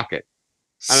 Rick Tocchet.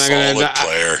 Solid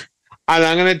player. And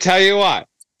I'm gonna tell you what.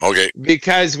 Okay.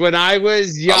 Because when I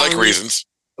was young, I like reasons.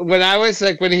 When I was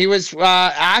when he was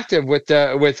active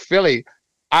with Philly,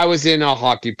 I was in a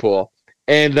hockey pool,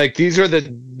 and these are the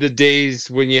days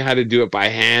when you had to do it by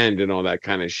hand and all that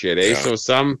kind of shit. Eh? Yeah. So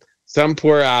some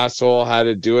poor asshole had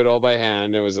to do it all by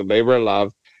hand. It was a labor of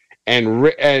love,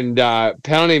 and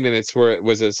penalty minutes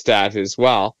was a stat as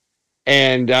well,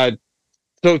 and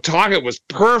so Tocchet was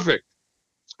perfect.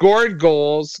 Scored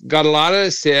goals, got a lot of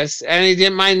assists, and he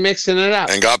didn't mind mixing it up.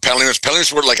 And got penalties.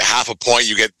 Penalties were like a half a point.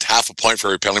 You get half a point for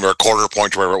every penalty, or a quarter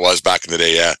point, whatever it was back in the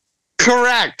day. Yeah,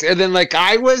 correct. And then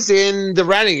I was in the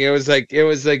running. It was like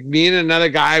me and another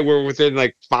guy were within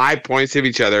 5 points of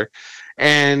each other,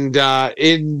 and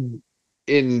in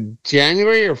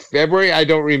January or February, I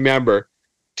don't remember.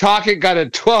 Tocchet got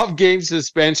a 12-game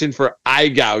suspension for eye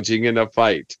gouging in a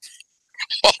fight.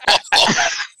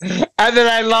 And then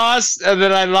I lost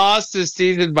the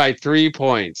season by 3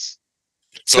 points.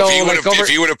 So if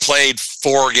he would have played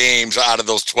 4 games out of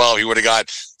those 12, he would have got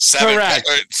 7. Correct.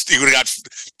 He would have got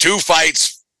 2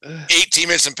 fights, 18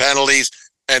 minutes and penalties,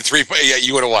 and 3. Yeah,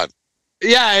 you would have won.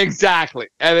 Yeah, exactly.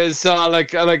 And it's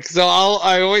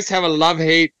I always have a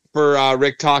love-hate for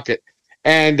Rick Tocchet,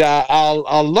 and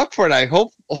I'll look for it. I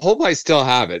hope I still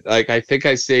have it. I think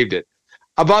I saved it.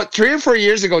 About 3 or 4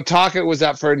 years ago, Tocchet was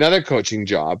up for another coaching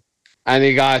job, and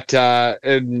he got I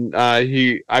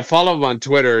follow him on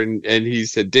Twitter, and he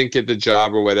said didn't get the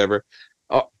job or whatever.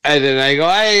 Oh, and then I go,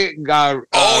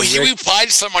 he replied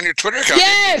to something on your Twitter account.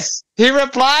 Yes, he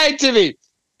replied to me,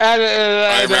 and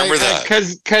I remember that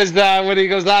because when he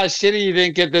goes, shitty, you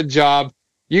didn't get the job.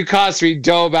 You cost me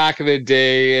dough back in the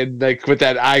day, and with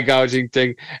that eye gouging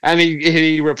thing, and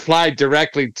he replied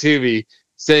directly to me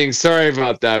saying sorry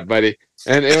about that, buddy.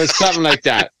 And it was something like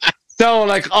that. So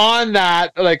on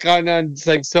that,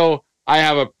 so I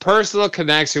have a personal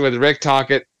connection with Rick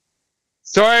Tocchet.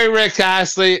 Sorry, Rick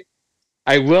Astley,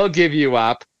 I will give you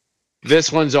up.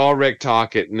 This one's all Rick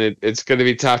Tocchet, and it's going to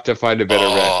be tough to find a better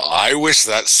Rick. I wish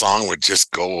that song would just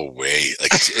go away.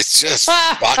 It's just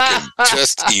fucking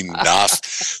just enough.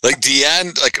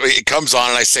 Deanne, it comes on,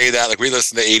 and I say that we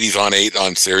listen to 80s on 8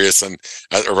 on Sirius and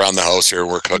around the house here.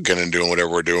 We're cooking and doing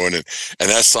whatever we're doing, and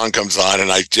that song comes on,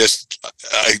 and I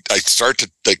start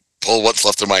to pull what's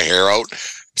left of my hair out.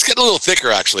 It's getting a little thicker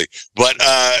actually, but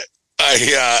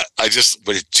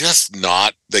but it's just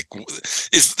not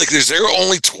is there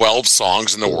only 12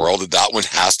 songs in the world that one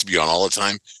has to be on all the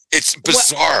time? It's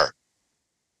bizarre.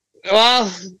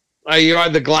 Well, are you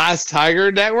on the Glass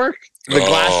Tiger network? The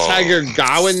Glass Tiger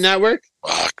Gowan network?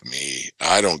 Fuck me.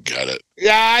 I don't get it.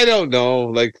 Yeah, I don't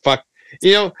know. Fuck.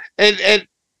 And it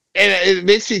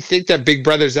makes me think that Big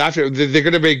Brother's after they're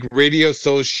going to make radio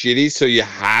so shitty, so you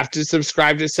have to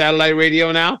subscribe to satellite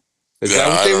radio now. Is that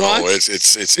what they want? Know.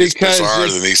 It's bizarre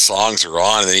that these songs are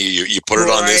on, and then you put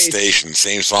it on this station,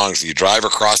 same songs, and you drive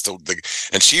across the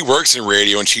and she works in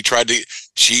radio, and she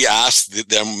asked the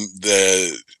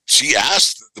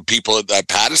people at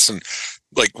Pattison,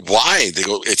 why? They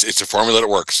go, it's a formula that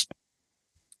works.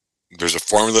 There's a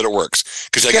formula that works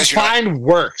because I guess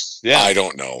works. Yeah, I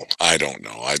don't know. I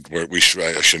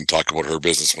shouldn't talk about her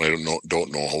business when I don't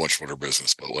know how much about her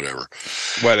business, but whatever.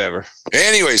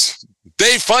 Anyways,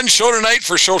 Dave, fun show tonight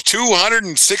for show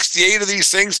 268 of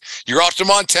these things. You're off to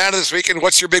Montana this weekend.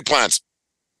 What's your big plans?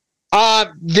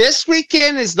 This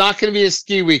weekend is not going to be a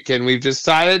ski weekend. We've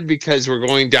decided because we're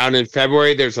going down in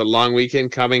February. There's a long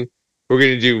weekend coming. We're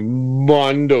going to do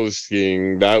mondo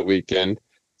skiing that weekend.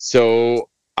 So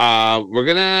We're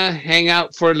gonna hang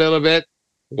out for a little bit,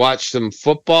 watch some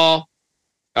football,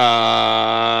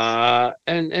 and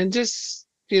just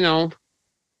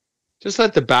just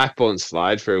let the backbone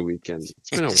slide for a weekend.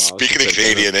 It's been a while. Speaking of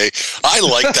Canadian, I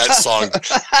like that song,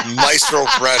 Maestro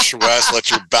Fresh West. Let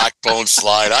your backbone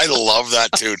slide. I love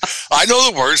that tune. I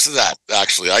know the words to that.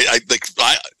 Actually, I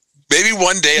maybe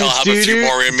one day I'll have a few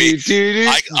more in me.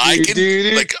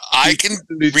 I can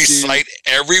recite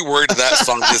every word to that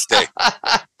song this day.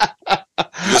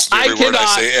 Listen to every word I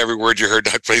say, every word you heard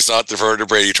that place out the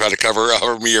vertebrae. You try to cover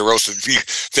me a roasted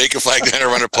fake a flag down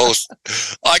and run a post.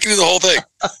 I can do the whole thing.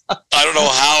 I don't know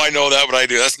how I know that, but I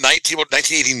do. That's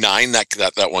 1989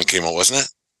 that one came out, wasn't it?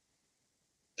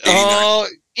 89. Oh,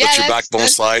 yeah. Let your backbone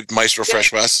slide, Maestro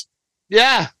Fresh West.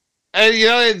 Yeah.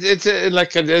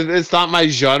 It's not my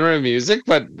genre of music,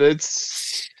 but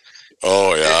it's.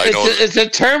 Oh yeah, I know. It's a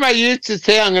term I used to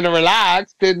say I'm going to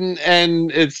relax, and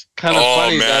it's kind of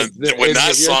funny. Oh man, when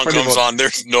that song comes on,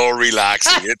 there's no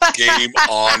relaxing. It's game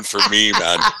on for me,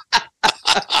 man.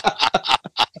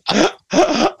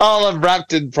 All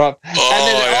abrupt and prompt. And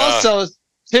then also,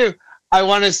 too, I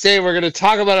want to say we're going to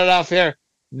talk about it off air.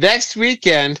 Next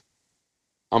weekend,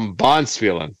 I'm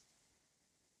Bondsfielding.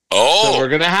 Oh. So we're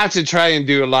going to have to try and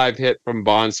do a live hit from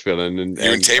Bondsfielding. And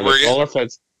you in Tabor again?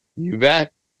 You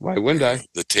bet. Why wouldn't I?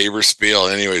 The Tabor Spiel.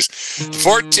 Anyways, the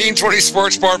 1420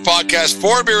 Sports Bar Podcast,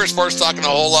 4 Beer Sports Talk, and a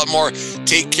whole lot more.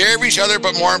 Take care of each other,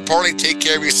 but more importantly, take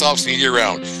care of yourselves year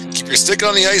round. Keep your stick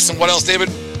on the ice. And what else, David?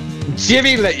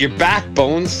 Jimmy, let your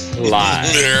backbone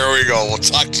slide. There we go. We'll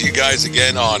talk to you guys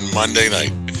again on Monday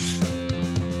night.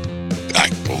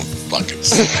 Backbone fucking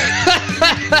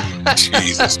slide.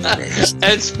 Jesus Christ.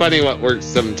 It's funny what works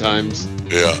sometimes.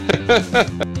 Yeah.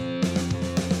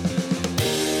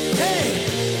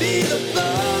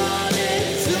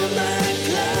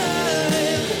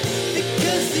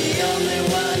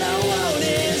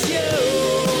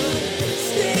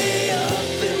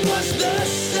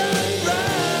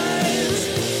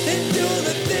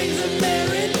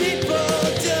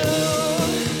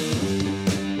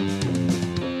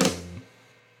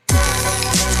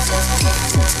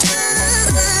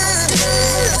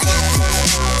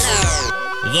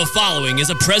 The following is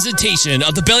a presentation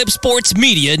of the Belly Up Sports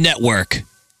Media Network.